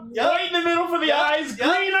top, Yep. white in the middle for the Yep. eyes,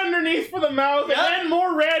 Yep. green underneath for the mouth, Yep. and then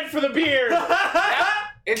more red for the beard.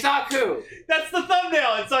 It's Aku. That's the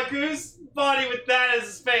thumbnail. It's Aku's body with that as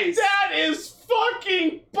his face. That is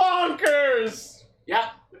fucking bonkers! Yep.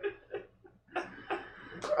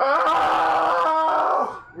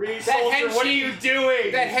 Oh! Reed That Soldier, what are you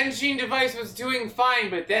doing? That Henshin device was doing fine,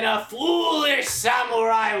 but then a foolish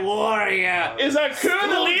samurai warrior. Is Aku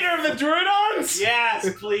the leader of the Druidons? Yes,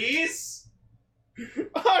 please.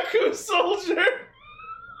 Aku soldier!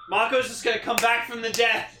 Mako's just gonna come back from the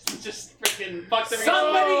dead and just freaking fuck the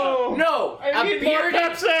Somebody, Oh. no, I need more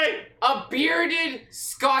Pepsi! a bearded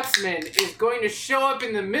Scotsman is going to show up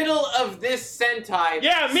in the middle of this Sentai,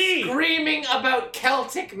 Yeah, me! screaming about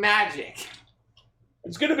Celtic magic.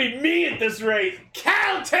 It's gonna be me at this rate!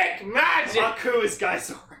 Celtic magic. Aku is Guy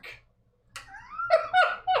Zork.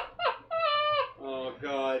 Oh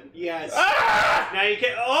god. Yes. Ah! Now you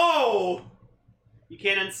can't. Oh! You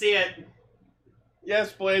can't unsee it.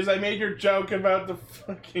 Yes, Blaze, I made your joke about the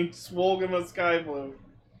fucking Swolgama Sky Blue.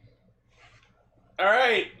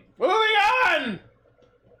 Alright, moving on!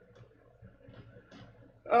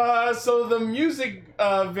 So the music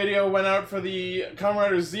video went out for the Kamen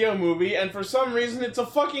Rider Zeo movie, and for some reason it's a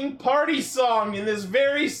fucking party song in this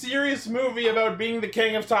very serious movie about being the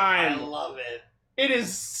king of I time. love it. It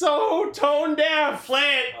is so tone deaf! Play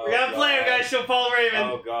it. We Oh, gotta play it. We God. gotta show Paul Raven.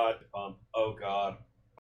 Oh god. Oh god.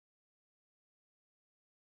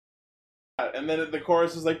 And then the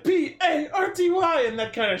chorus is like, P-A-R-T-Y, and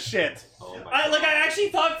that kind of shit. Oh my I actually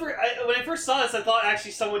thought when I first saw this, I thought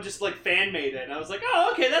actually someone just like fan made it, and I was like, oh,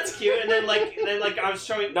 okay, that's cute. And then I was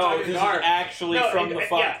showing No, talking this to is Gar. actually from the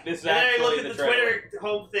fuck. Yeah. This is And then I actually looked the at the trailer. Twitter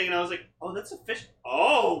home thing, and I was like, oh, that's official.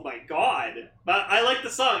 Oh my god! But I like the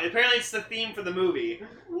song. Apparently, it's the theme for the movie.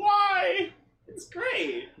 Why? It's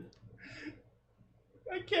great.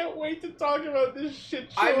 I can't wait to talk about this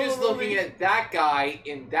shit show. I'm just movie. looking at that guy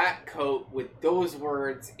in that coat with those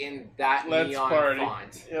words in that Let's neon party.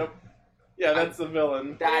 font. Yep. Yeah, that's the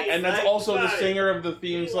villain. That And that's Let's also the party. singer of the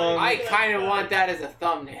theme song. I kind of want that as a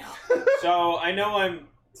thumbnail. So I know I'm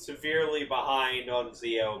severely behind on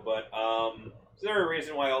Zeo, but is there a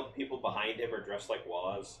reason why all the people behind him are dressed like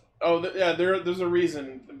Waz? Oh, yeah, there's a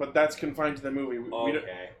reason, but that's confined to the movie. We don't,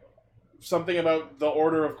 Okay. something about the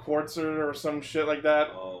Order of Quartzer or some shit like that.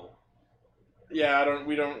 Oh. Yeah,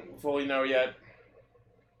 we don't fully know yet.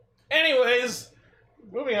 Anyways,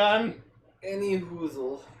 moving on. Any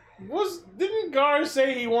hoozle. Didn't Gar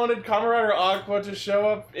say he wanted Kamen Rider Aqua to show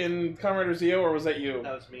up in Kamen Rider Zeo, or was that you?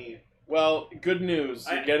 That was me. Well, good news.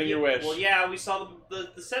 You're getting your wish. Well, yeah, we saw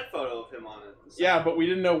the set photo of him on it. Yeah, but we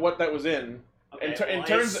didn't know what that was in. Okay, in I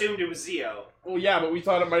terms- assumed it was Zeo. Well, yeah, but we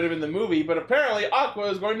thought it might have been the movie, but apparently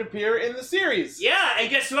Aqua is going to appear in the series. Yeah, and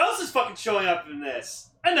guess who else is fucking showing up in this?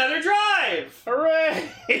 Another Drive!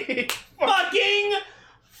 Hooray! Fucking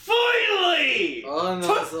finally! Oh no.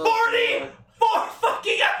 Took 44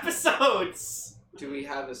 fucking episodes! Do we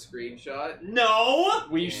have a screenshot? No!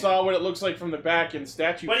 We saw what it looks like from the back in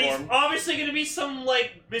statue But he's form. obviously gonna be some,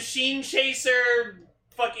 like, machine chaser,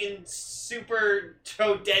 fucking super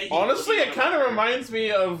Toadette. Honestly, it kind of reminds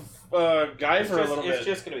me of Guyver a little bit. It's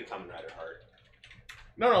just gonna be Kamen Rider Heart.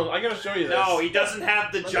 No, I gotta show you this. No, he doesn't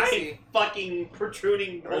have the Let me giant see. fucking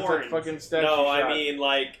protruding Where's that horns. fucking statue No, shot?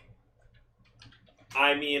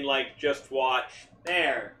 I mean like just watch.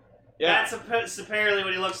 There. Yeah. That's apparently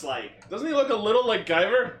what he looks like. Doesn't he look a little like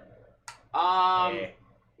Guyver? Eh.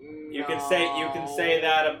 You can say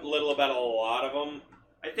that a little about a lot of them.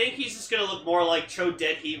 I think he's just gonna look more like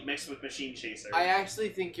Toadette Heave mixed with Machine Chaser. I actually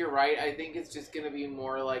think you're right. I think it's just gonna be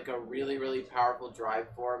more like a really, really powerful drive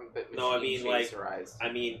form, but No, I machine mean, like- chaserized.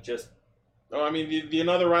 I mean just Oh, I mean, the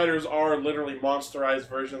other riders are literally monsterized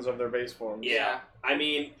versions of their base forms. Yeah. I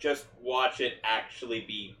mean just watch it actually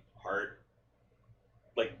be Heart.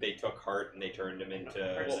 Like they took Heart and they turned him into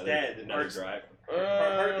Heart's another, dead. another Heart's- drive.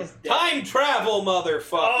 Heart is dead. Time travel,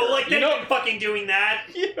 motherfucker! Oh, like You they've know- been fucking doing that.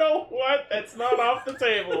 You know what? That's not off the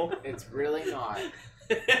table. It's really not.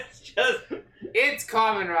 it's just It's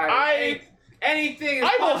Kamen Rider. Anything is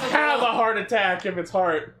I will possible. have a heart attack if it's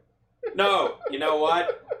heart. no. You know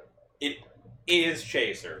what? It is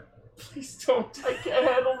Chaser. Please don't. I can't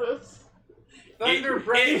handle this. Thunder it,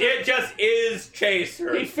 Breath. it just is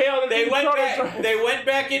Chaser. He failed at They the went prototype. back. They went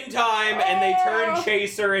back in time and they Oh. turned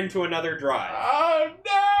Chaser into another drive. Oh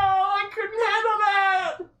no! I couldn't handle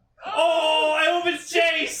that. Oh, I hope it's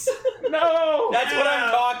Chase. No! That's what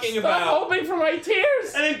I'm talking Stop about. hoping for my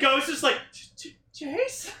tears. And then Ghost is like,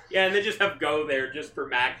 Chase. Yeah, and they just have Go there just for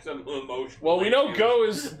maximum emotion. Well, we know Go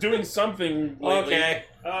is doing something lately. Okay.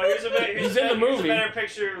 Oh, here's He's in the movie. Here's a better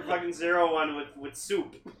picture of fucking Zero One with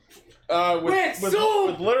soup, With soup!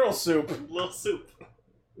 with literal soup. little soup.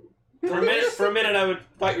 For a minute,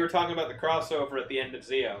 thought you were talking about the crossover at the end of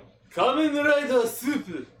Zeo. Kamen Rider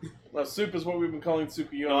Super. Well, soup is what we've been calling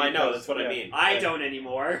Tsukuyomi. No, I know. because- That's what I yeah. mean. I don't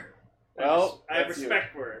anymore. Well, I have that's you.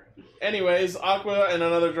 respect for her. Anyways, Aqua and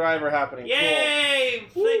another drive are happening. Yay!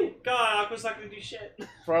 Thank God, Aqua's not gonna do shit. Cool.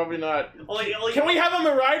 Probably not. Only Can we have a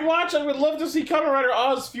Miride watch? I would love to see Kamen Rider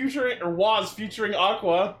Oz featuring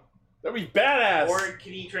Aqua. That'd be badass. Or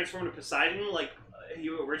can he transform into Poseidon like he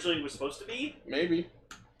originally was supposed to be? Maybe.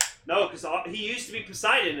 No, because he used to be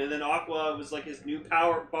Poseidon, and then Aqua was like his new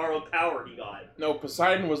borrowed power he got. No,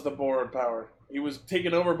 Poseidon was the borrowed power. He was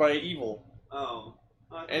taken over by evil. Oh.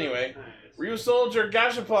 Anyway, Nice. Ryu Soldier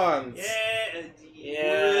Gashapons.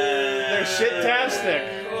 Yeah. They're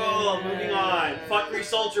shit-tastic. Cool, moving on. Fuck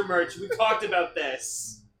Soldier merch. We talked about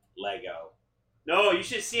this. Lego. No, you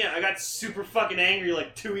should have seen it. I got super fucking angry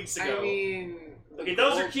like 2 weeks ago. I mean, okay,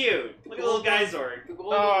 those are cute. Look at the little guy Zord. The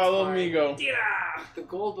gold Oh, little one's fine. Migo. Tira! The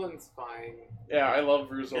gold one's fine. Yeah, I love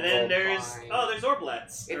Ryu And Soldier. then there's fine. there's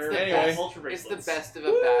Orblets. It's or the Anyway. best. Ultra It's the bracelets. best of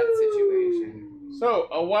a bad situation. So,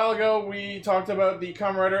 a while ago, we talked about the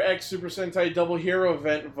Kamen Rider X Super Sentai Double Hero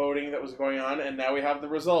event voting that was going on, and now we have the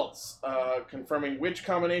results, confirming which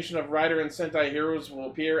combination of Rider and Sentai heroes will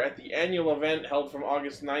appear at the annual event held from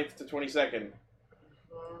August 9th to 22nd.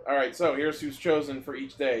 Alright, so here's who's chosen for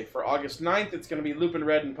each day. For August 9th, it's going to be Lupin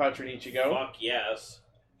Red and Patron Ichigo. Fuck yes.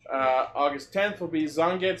 August 10th will be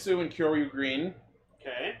Zangetsu and Kyoryu Green.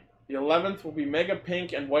 Okay. The 11th will be Mega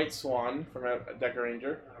Pink and White Swan from Deca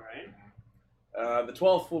Ranger. Alright. The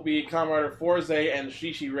 12th will be Kamen Rider Forze and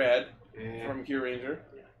Shishi Red Eh, from Q Ranger.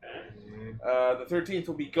 Okay. The 13th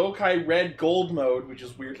will be Gokai Red Gold Mode, which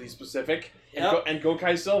is weirdly specific, Yep. and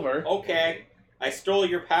Gokai Silver. Okay. I stole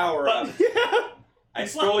your power up. Yeah. I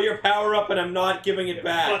stole your power up and I'm not giving it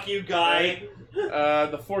back. Fuck you, guy.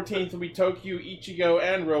 The 14th will be Tokyo, Ichigo,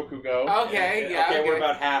 and Rokugo. Okay, yeah. Okay, we're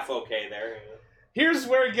about half okay there. Here's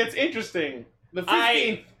where it gets interesting. The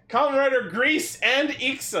 15th, Kamen Rider Grease and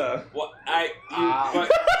Ixa. What Wow.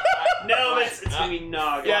 No, it's gonna be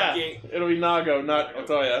Naga. Yeah. fucking- It'll be Nago, not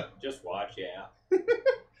Otoya. Just watch, yeah.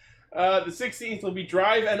 The 16th will be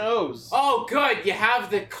Drive and O's. Oh, good. You have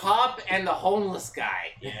the cop and the homeless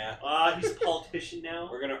guy. Yeah. He's a politician now.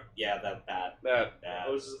 We're gonna that. That.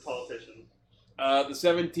 Oz is a politician. The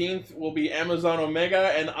 17th will be Amazon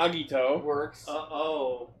Omega and Agito. Works.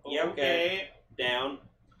 Yeah, okay. Down.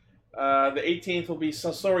 The 18th will be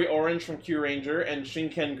Sasori Orange from Q Ranger and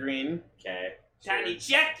Shinken Green. Okay. Tiny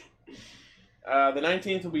check. The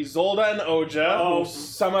 19th will be Zolda and Oja, Oh. who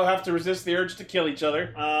somehow have to resist the urge to kill each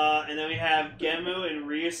other. And then we have Gemu and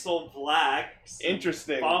Ryusol Black.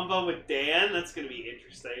 Interesting. Bomba with Dan. That's gonna be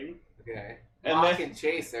interesting. Okay. And Mock then- and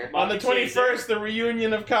Chaser. On the Mock and 21st, the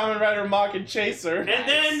reunion of Kamen Rider Mock and Chaser. And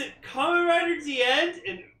then Kamen Rider DeEnd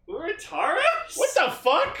and Uratara? What the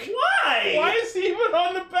fuck? Why? Why is he even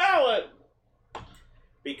on the ballot?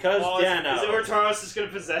 Because Oh, Dano. is Urataros just gonna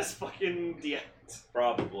possess fucking DeEnd?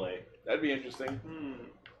 Probably. That'd be interesting. Hmm.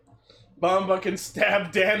 Bomba can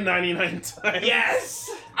stab Dan 99 times. Yes!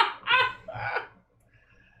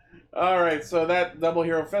 Alright, so that Double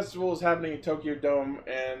Hero Festival is happening in Tokyo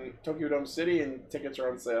Dome City, and tickets are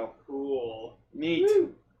on sale. Cool. Neat.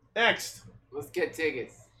 Next. Let's get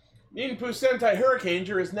tickets. Ninpu Sentai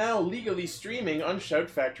Hurricaneer is now legally streaming on Shout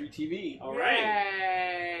Factory TV. Alright.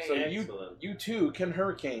 Yay. So Excellent. you too can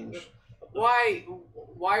hurricane. Why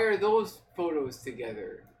are those photos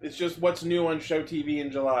together? It's just what's new on Show TV in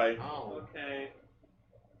July. Oh. Okay.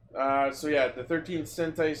 So yeah, the 13th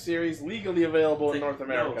Sentai series legally available in North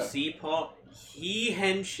America. No, see, Paul? He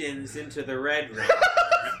henshins into the Red Ring.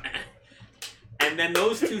 And then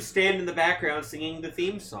those two stand in the background singing the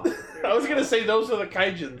theme song. I was gonna say those are the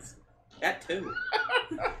Kaijins. That too.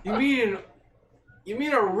 You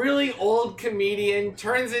mean a really old comedian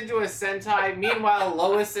turns into a Sentai, meanwhile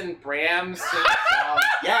Lois and Bram sing songs?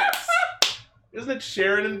 Yes! Isn't it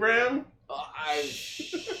Sharon and Bram?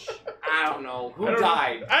 I don't know. Who I don't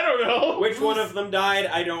died? know. I don't know. Which one of them died?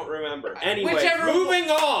 I don't remember. Anyway, Whichever- moving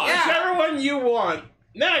on! Yeah. Whichever one you want.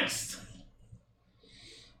 Next!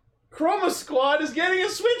 Chroma Squad is getting a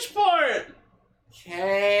Switch port!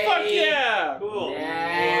 Okay. Fuck yeah! Cool.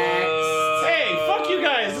 Next. Hey, fuck you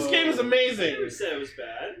guys! This game is I amazing! never said it was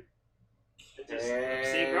bad. I just Hey.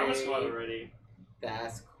 seen Drama Squad already.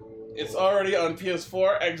 That's cool. It's already on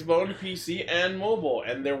PS4, Xbone, PC, and mobile,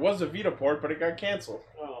 and there was a Vita port, but it got canceled.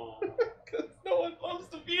 Oh. Because no one loves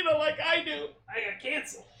the Vita like I do. I got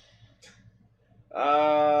canceled.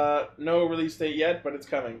 No release date yet, but it's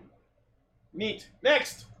coming. Neat.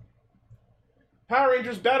 Next! Power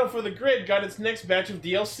Rangers Battle for the Grid got its next batch of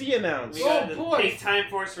DLC announced. We got Oh, the boy. Pink Time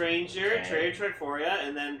Force Ranger, Okay. Trey of Triforia,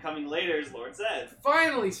 and then coming later is Lord Zed.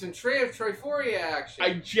 Finally, some Trey of Triforia action.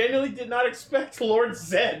 I genuinely did not expect Lord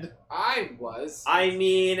Zed. I was. I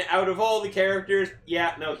mean, out of all the characters,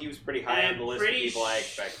 yeah, no, he was pretty high on I'm the list of people I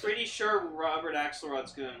expected. pretty sure Robert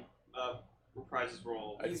Axelrod's gonna reprise his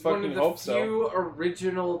role. I He's fucking one of the hope so. few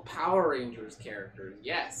original Power Rangers characters.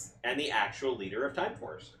 Yes. And the actual leader of Time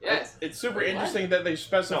Force. Yes. It's super What? interesting that they're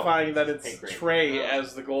specifying that it's Pink Ranger. Trey Oh.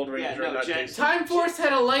 as the Gold Yeah, Ranger, no, not Jen- Jason. Time Force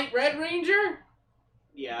had a light red ranger?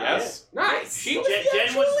 Yeah. Yes. Nice. Jen, Who was the Jen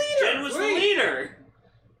actual was leader? Jen was the Sweet. leader.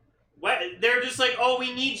 What? They're just like, oh,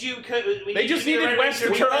 we need you. They just needed Wes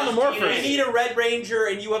to turn on the morphers. You need a Red Ranger,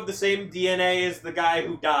 and you have the same DNA as the guy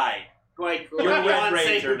who died. Like, You're you're Red Beyonce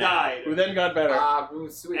Ranger who now. died Who then got better.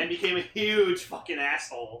 Sweet. and became a huge fucking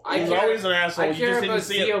asshole. I He's care- always an asshole. I You care just about didn't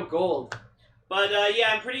see it. Zeo Gold. But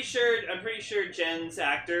yeah, I'm pretty sure Jen's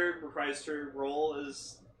actor reprised her role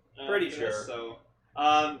as Pretty for this, sure.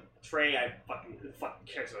 So, Trey, I fucking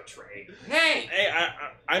cares about Trey. Hey! Hey,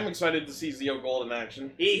 I'm excited to see Zeo Gold in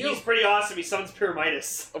action. He's pretty awesome. He summons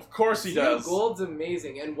Pyramidas. Of course he Zeo does. Gold's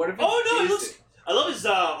amazing. And what if it's Oh no, he Jason? looks. I love his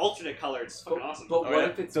alternate color. It's fucking awesome. But Oh, what yeah.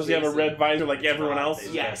 if it's Does he have a Jason? red visor like everyone else?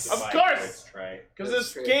 They Yes. specified Of course! it's Trey. Because That's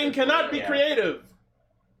this true. game cannot be Yeah. creative.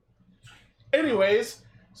 Anyways,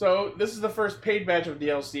 so this is the first paid batch of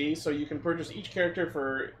DLC, so you can purchase each character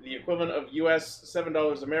for the equivalent of US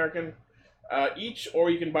 $7 American each, or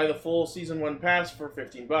you can buy the full Season 1 pass for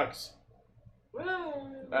 $15.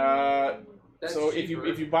 Well, that's So cheaper.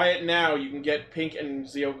 if you buy it now, you can get Pink and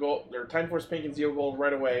Zeo Gold, or Time Force Pink and Zeo Gold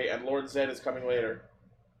right away, and Lord Zed is coming later.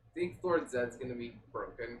 I think Lord Zed's gonna be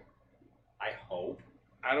broken. I hope.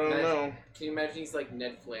 I don't Nice. know. Can you imagine he's like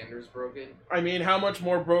Ned Flanders broken? I mean, how much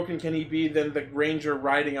more broken can he be than the Ranger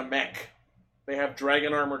riding a mech? They have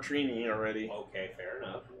Dragon Armor Trini already. Okay, fair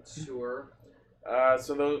enough. Sure.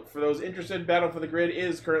 So for those interested, Battle for the Grid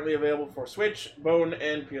is currently available for Switch, Bone,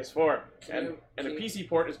 and PS4, and a PC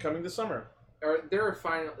port is coming this summer. There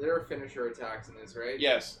are finisher attacks in this, right?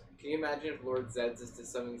 Yes, Can you imagine if Lord Zed's is to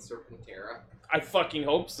summon Serpentera? I fucking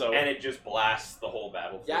hope so. And it just blasts the whole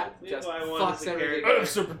battlefield. Yeah, You know just what I want fucks as a everything. character?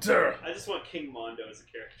 Serpentera. I just want King Mondo as a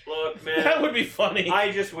character. Look, man. That would be funny.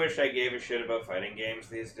 I just wish I gave a shit about fighting games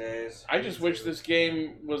these days. I just wish this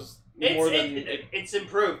game was more than. It's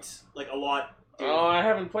improved like a lot. Dude. Oh, I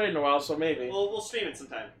haven't played in a while, so maybe. We'll stream it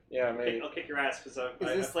sometime. Yeah, maybe. I'll kick your ass because I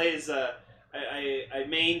this- play as I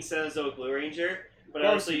main Cenozoic Blue Ranger, but I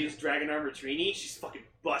Of also course. use Dragon Armor Trini. She's fucking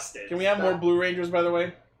busted. Can we have more Blue Rangers, by the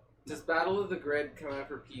way? Does Battle of the Grid come out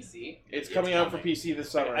for PC? It's It's coming out for coming. PC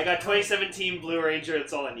this summer. I got 2017 Blue Ranger.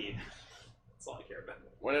 That's all I need. That's all I care about.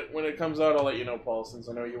 When it comes out, I'll let you know, Paul, since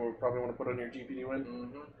I know you will probably want to put on your GPD win.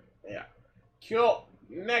 Mm-hmm. Cool.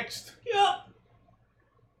 Next, Yeah.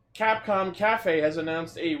 Capcom Cafe has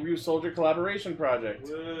announced a Ryu Soldier collaboration project.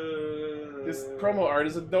 This promo art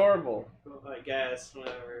is adorable. I guess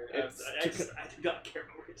whatever. It's I do not care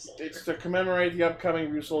about Ryu It's to commemorate the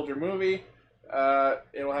upcoming Ryu Soldier movie.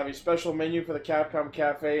 It'll have a special menu for the Capcom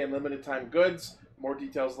Cafe and limited time goods. More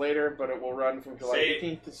details later, but it will run from July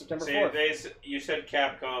 18th to September 4th. You said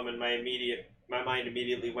Capcom, and my mind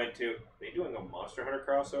immediately went to, are they doing a Monster Hunter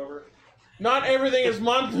crossover? Not everything is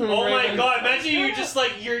Monsoon. Oh my Raven. god, imagine you're just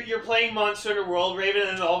like, you're playing Monster Hunter World, Raven,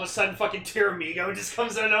 and then all of a sudden fucking Tyramigo just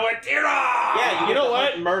comes out of nowhere. Tira! Yeah, you know get to what?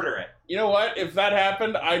 hunt and murder it. You know what? If that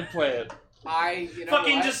happened, I'd play it. You know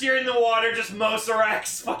Fucking what? just you're in the water, just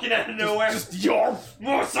Mosarax fucking out of nowhere. Just yarp.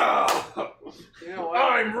 Mosa! You know what?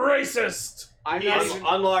 I'm racist. I'm Yes. not even.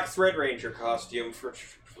 Unlocks Red Ranger costume for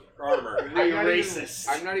armor. You're I'm not even- racist.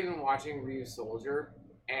 I'm not even watching Ryu Soldier,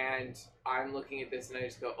 and I'm looking at this and I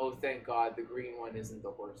just go, "Oh, thank God, the green one isn't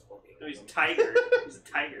the worst looking. No, he's a tiger. He's a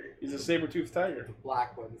tiger. He's a saber-toothed tiger. The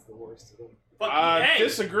black one's the worst of them." Fuck hey,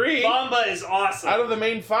 Disagree. Bomba is awesome. Out of the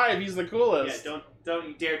main 5, he's the yeah, coolest. don't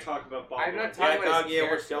you dare talk about Bomba. I'm not Yeah, talking about his Kaguya, we're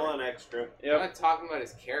character. still on extra. I'm Yep. not talking about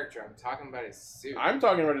his character. I'm talking about his suit. I'm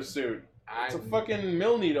talking about his suit. It's a I'm- fucking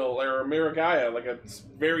mill needle or a Miragaya, like a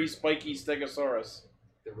very spiky Stegosaurus.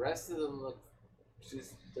 The rest of them look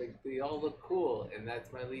just like they all look cool, and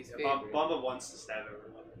that's my least Yeah, favorite. Bomba wants to stab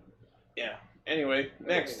everyone. Anyway,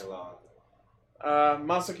 next. Moving along.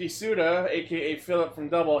 Masaki Suda, aka Philip from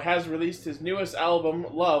Double, has released his newest album,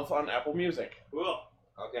 Love, on Apple Music. Cool.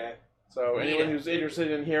 Okay. So Neat. anyone who's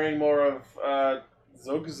interested in hearing more of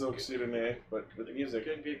Zog Sudane, but with the music.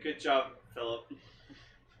 Good job, Philip.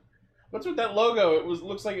 What's with that logo? It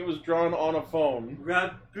looks like it was drawn on a phone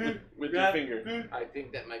with your finger. I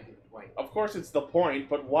think that might be the point. Of course it's the point,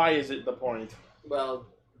 but why is it the point? Well,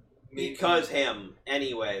 maybe- Because him.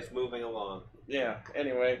 Anyways, moving along. Yeah.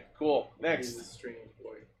 Anyway, cool. He's a Next. strange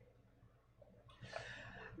boy.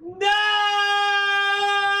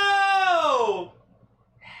 No!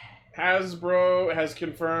 Hasbro has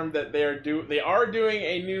confirmed that they are doing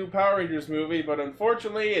a new Power Rangers movie, but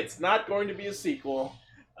unfortunately, it's not going to be a sequel.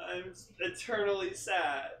 I'm eternally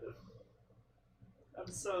sad. I'm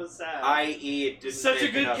so sad. I.e., it didn't Such a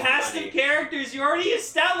make good enough cast money. of characters. You already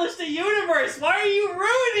established a universe. Why are you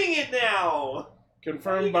ruining it now?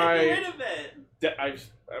 Confirmed Why are you by getting rid of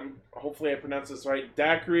it? hopefully I pronounced this right.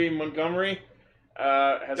 Dacre Montgomery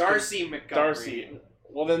has Darcy Montgomery. Darcy.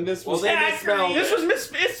 Well, then this was Well, they misspelled this it. was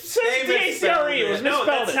It says They misspelled D-A-C-R-E. It was it. No,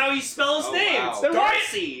 misspelled. that's how you spell his Oh, name. wow. It's Then why-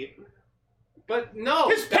 Darcy. But no,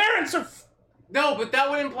 His parents are no, but that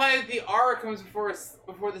would imply that the R comes before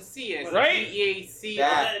the C, and it's Right? D-A-C.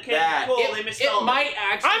 That- Okay, cool. They It misspelled might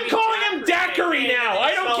actually. I'm be calling him Dacre Okay, now. they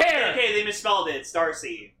I don't misspelled- care. Okay, they misspelled it. It's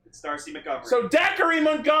Darcy. It's Darcy Montgomery. So Dacre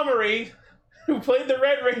Montgomery, who played the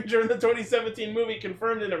Red Ranger in the 2017 movie,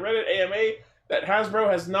 confirmed in a Reddit AMA that Hasbro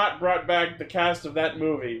has not brought back the cast of that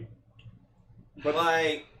movie. But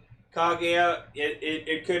like, Kaguya,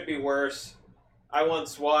 it could be worse. I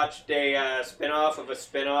once watched a spin-off of a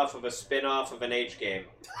spin-off of a spin-off of an H game.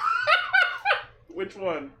 Which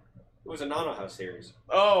one? It was a Nanoha series.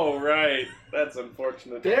 Oh, right. That's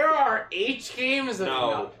unfortunate. There are H games of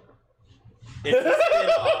No. It's a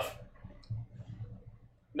spin-off.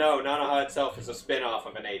 No, Nanoha itself is a spin-off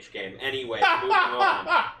of an H game. Anyway, moving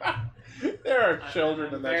on. There are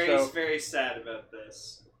children in that very, show. very sad about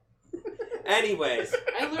this. Anyways,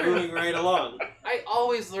 I moving learned. right along. I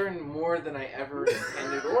always learn more than I ever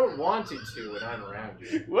intended or wanted to when I'm around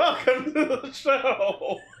you. Welcome to the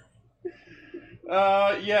show.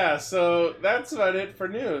 Yeah. So that's about it for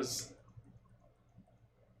news.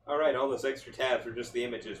 Alright, all those extra tabs were just the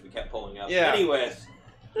images we kept pulling up. Yeah. Anyways.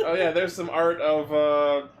 Oh yeah, there's some art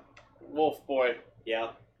of Wolf Boy.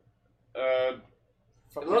 Yeah.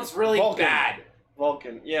 It looks really Vulcan. bad.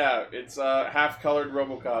 Vulcan. Yeah, it's half-colored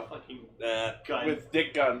RoboCop Fucking Gun with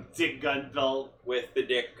dick gun. dick gun belt. with the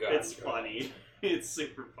dick gun. It's funny. It's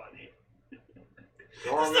super funny.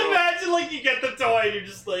 Your Just move. imagine, like, you get the toy and you're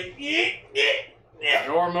just like,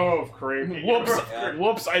 Your move, creep. Whoops! Yeah.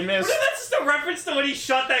 Whoops! I What missed. if that's just a reference to when he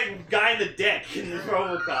shot that guy in the dick in the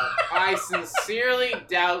RoboCop? I sincerely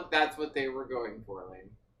doubt that's what they were going for, Lane.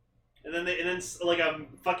 And then like a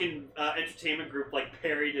fucking entertainment group like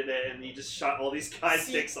parried it and he just shot all these guys'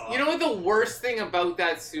 See, dicks off. You know what the worst thing about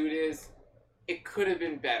that suit is? It could have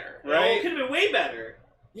been better. Right? It could have been way better.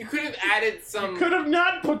 You could have added some. You could have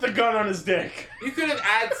not put the gun on his dick. You could have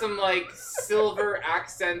added some like silver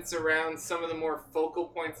accents around some of the more focal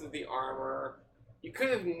points of the armor. You could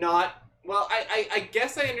have not. Well, I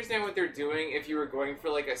guess I understand what they're doing if you were going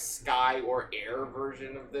for like a sky or air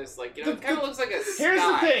version of this. Like, you know, it kind of looks like a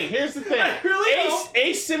sky. Here's the thing. I really don't.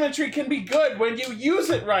 Asymmetry can be good when you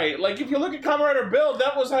use it right. Like if you look at Kamen Rider Build,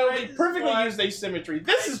 that was how I they just perfectly want- used asymmetry. I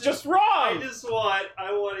This is just- just wrong.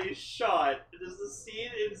 I want a shot. There's a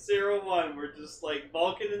scene in 01 where just like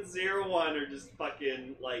Vulcan and 01 are just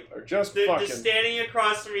fucking like Or just they're fucking. just standing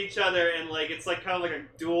across from each other and like it's like kind of like a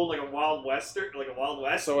duel, like a Wild West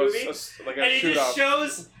so movie. it's like a And it shoot just off.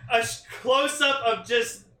 shows a close up of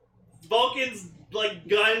just Vulcan's like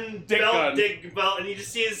gun Dick belt, gun. dick belt, and you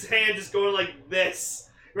just see his hand just going like this,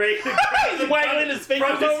 right? He's waggling his fingers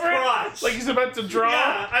from his over it, crotch. like he's about to draw.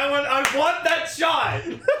 Yeah, I want that shot.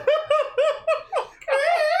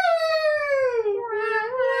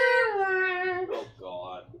 Oh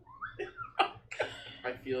god.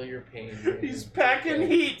 I feel your pain. man. He's packing Okay,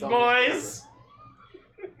 heat, it's almost boys.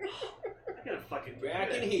 I gotta fucking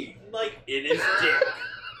Back in heat. like in his dick.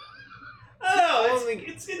 I don't know. Only-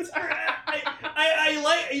 It's I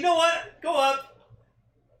like. You know what? Go up.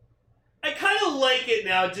 I kind of like it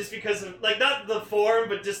now, just because of like not the form,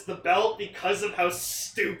 but just the belt, because of how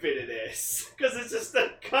stupid it is. Because it's just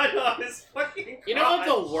a gun on his fucking. Crotch. You know what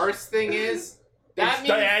the worst thing is? That It's means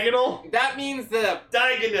diagonal. that means that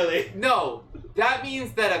Diagonally. no, that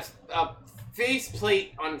means that a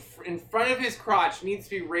faceplate in front of his crotch needs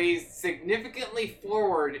to be raised significantly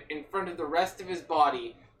forward in front of the rest of his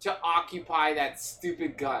body to occupy that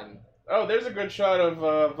stupid gun. Oh, there's a good shot of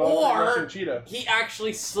Vulcan Or- Russian Cheetah. He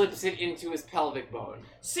actually slips it into his pelvic bone.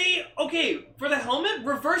 See, okay, for the helmet,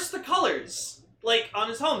 reverse the colors. Like on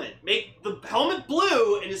his helmet, make the helmet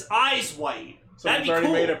blue and his eyes white. Someone's That'd be already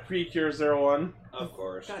cool. made a Precure 01. Of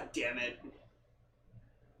course. God damn it.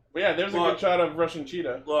 But yeah, there's a Look. good shot of Russian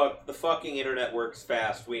Cheetah. Look, the fucking internet works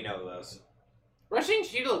fast. We know this. Rushing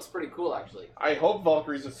Cheetah looks pretty cool, actually. I hope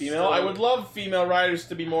Valkyrie's a female. So- I would love female riders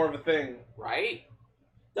to be more of a thing. Right?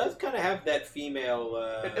 does kind of have that female.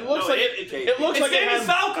 It looks like it looks Its like it name is has.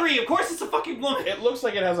 Valkyrie. Of course, it's a fucking woman. It looks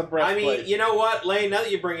like it has a I breastplate. mean, you know what, Lane? Now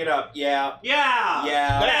that you bring it up, yeah, Yeah.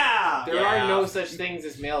 yeah, There Yeah. are no such things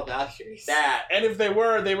as male Valkyries. that. And if they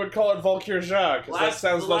were, they would call it Valkyrie Jacques, because that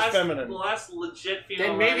sounds less feminine. The last legit female.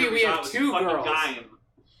 Then maybe rider we have got was two fucking girls. Gaim.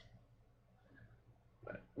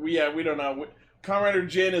 We don't know. Comrade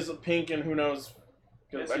Jin is pink, and who knows?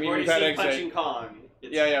 'Cause, Yes, I we've mean, already we've had seen X8. Punching Kong.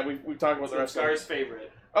 It's, Yeah, we've talked about It's the rest of it. Scar's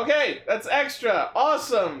favorite. Okay, that's extra.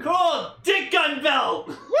 Awesome. Cool. Dick gun belt.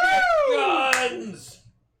 Woo! Guns.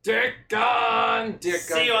 Dick gun! Dick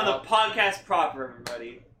gun! See you on the podcast proper,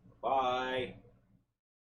 everybody. Bye.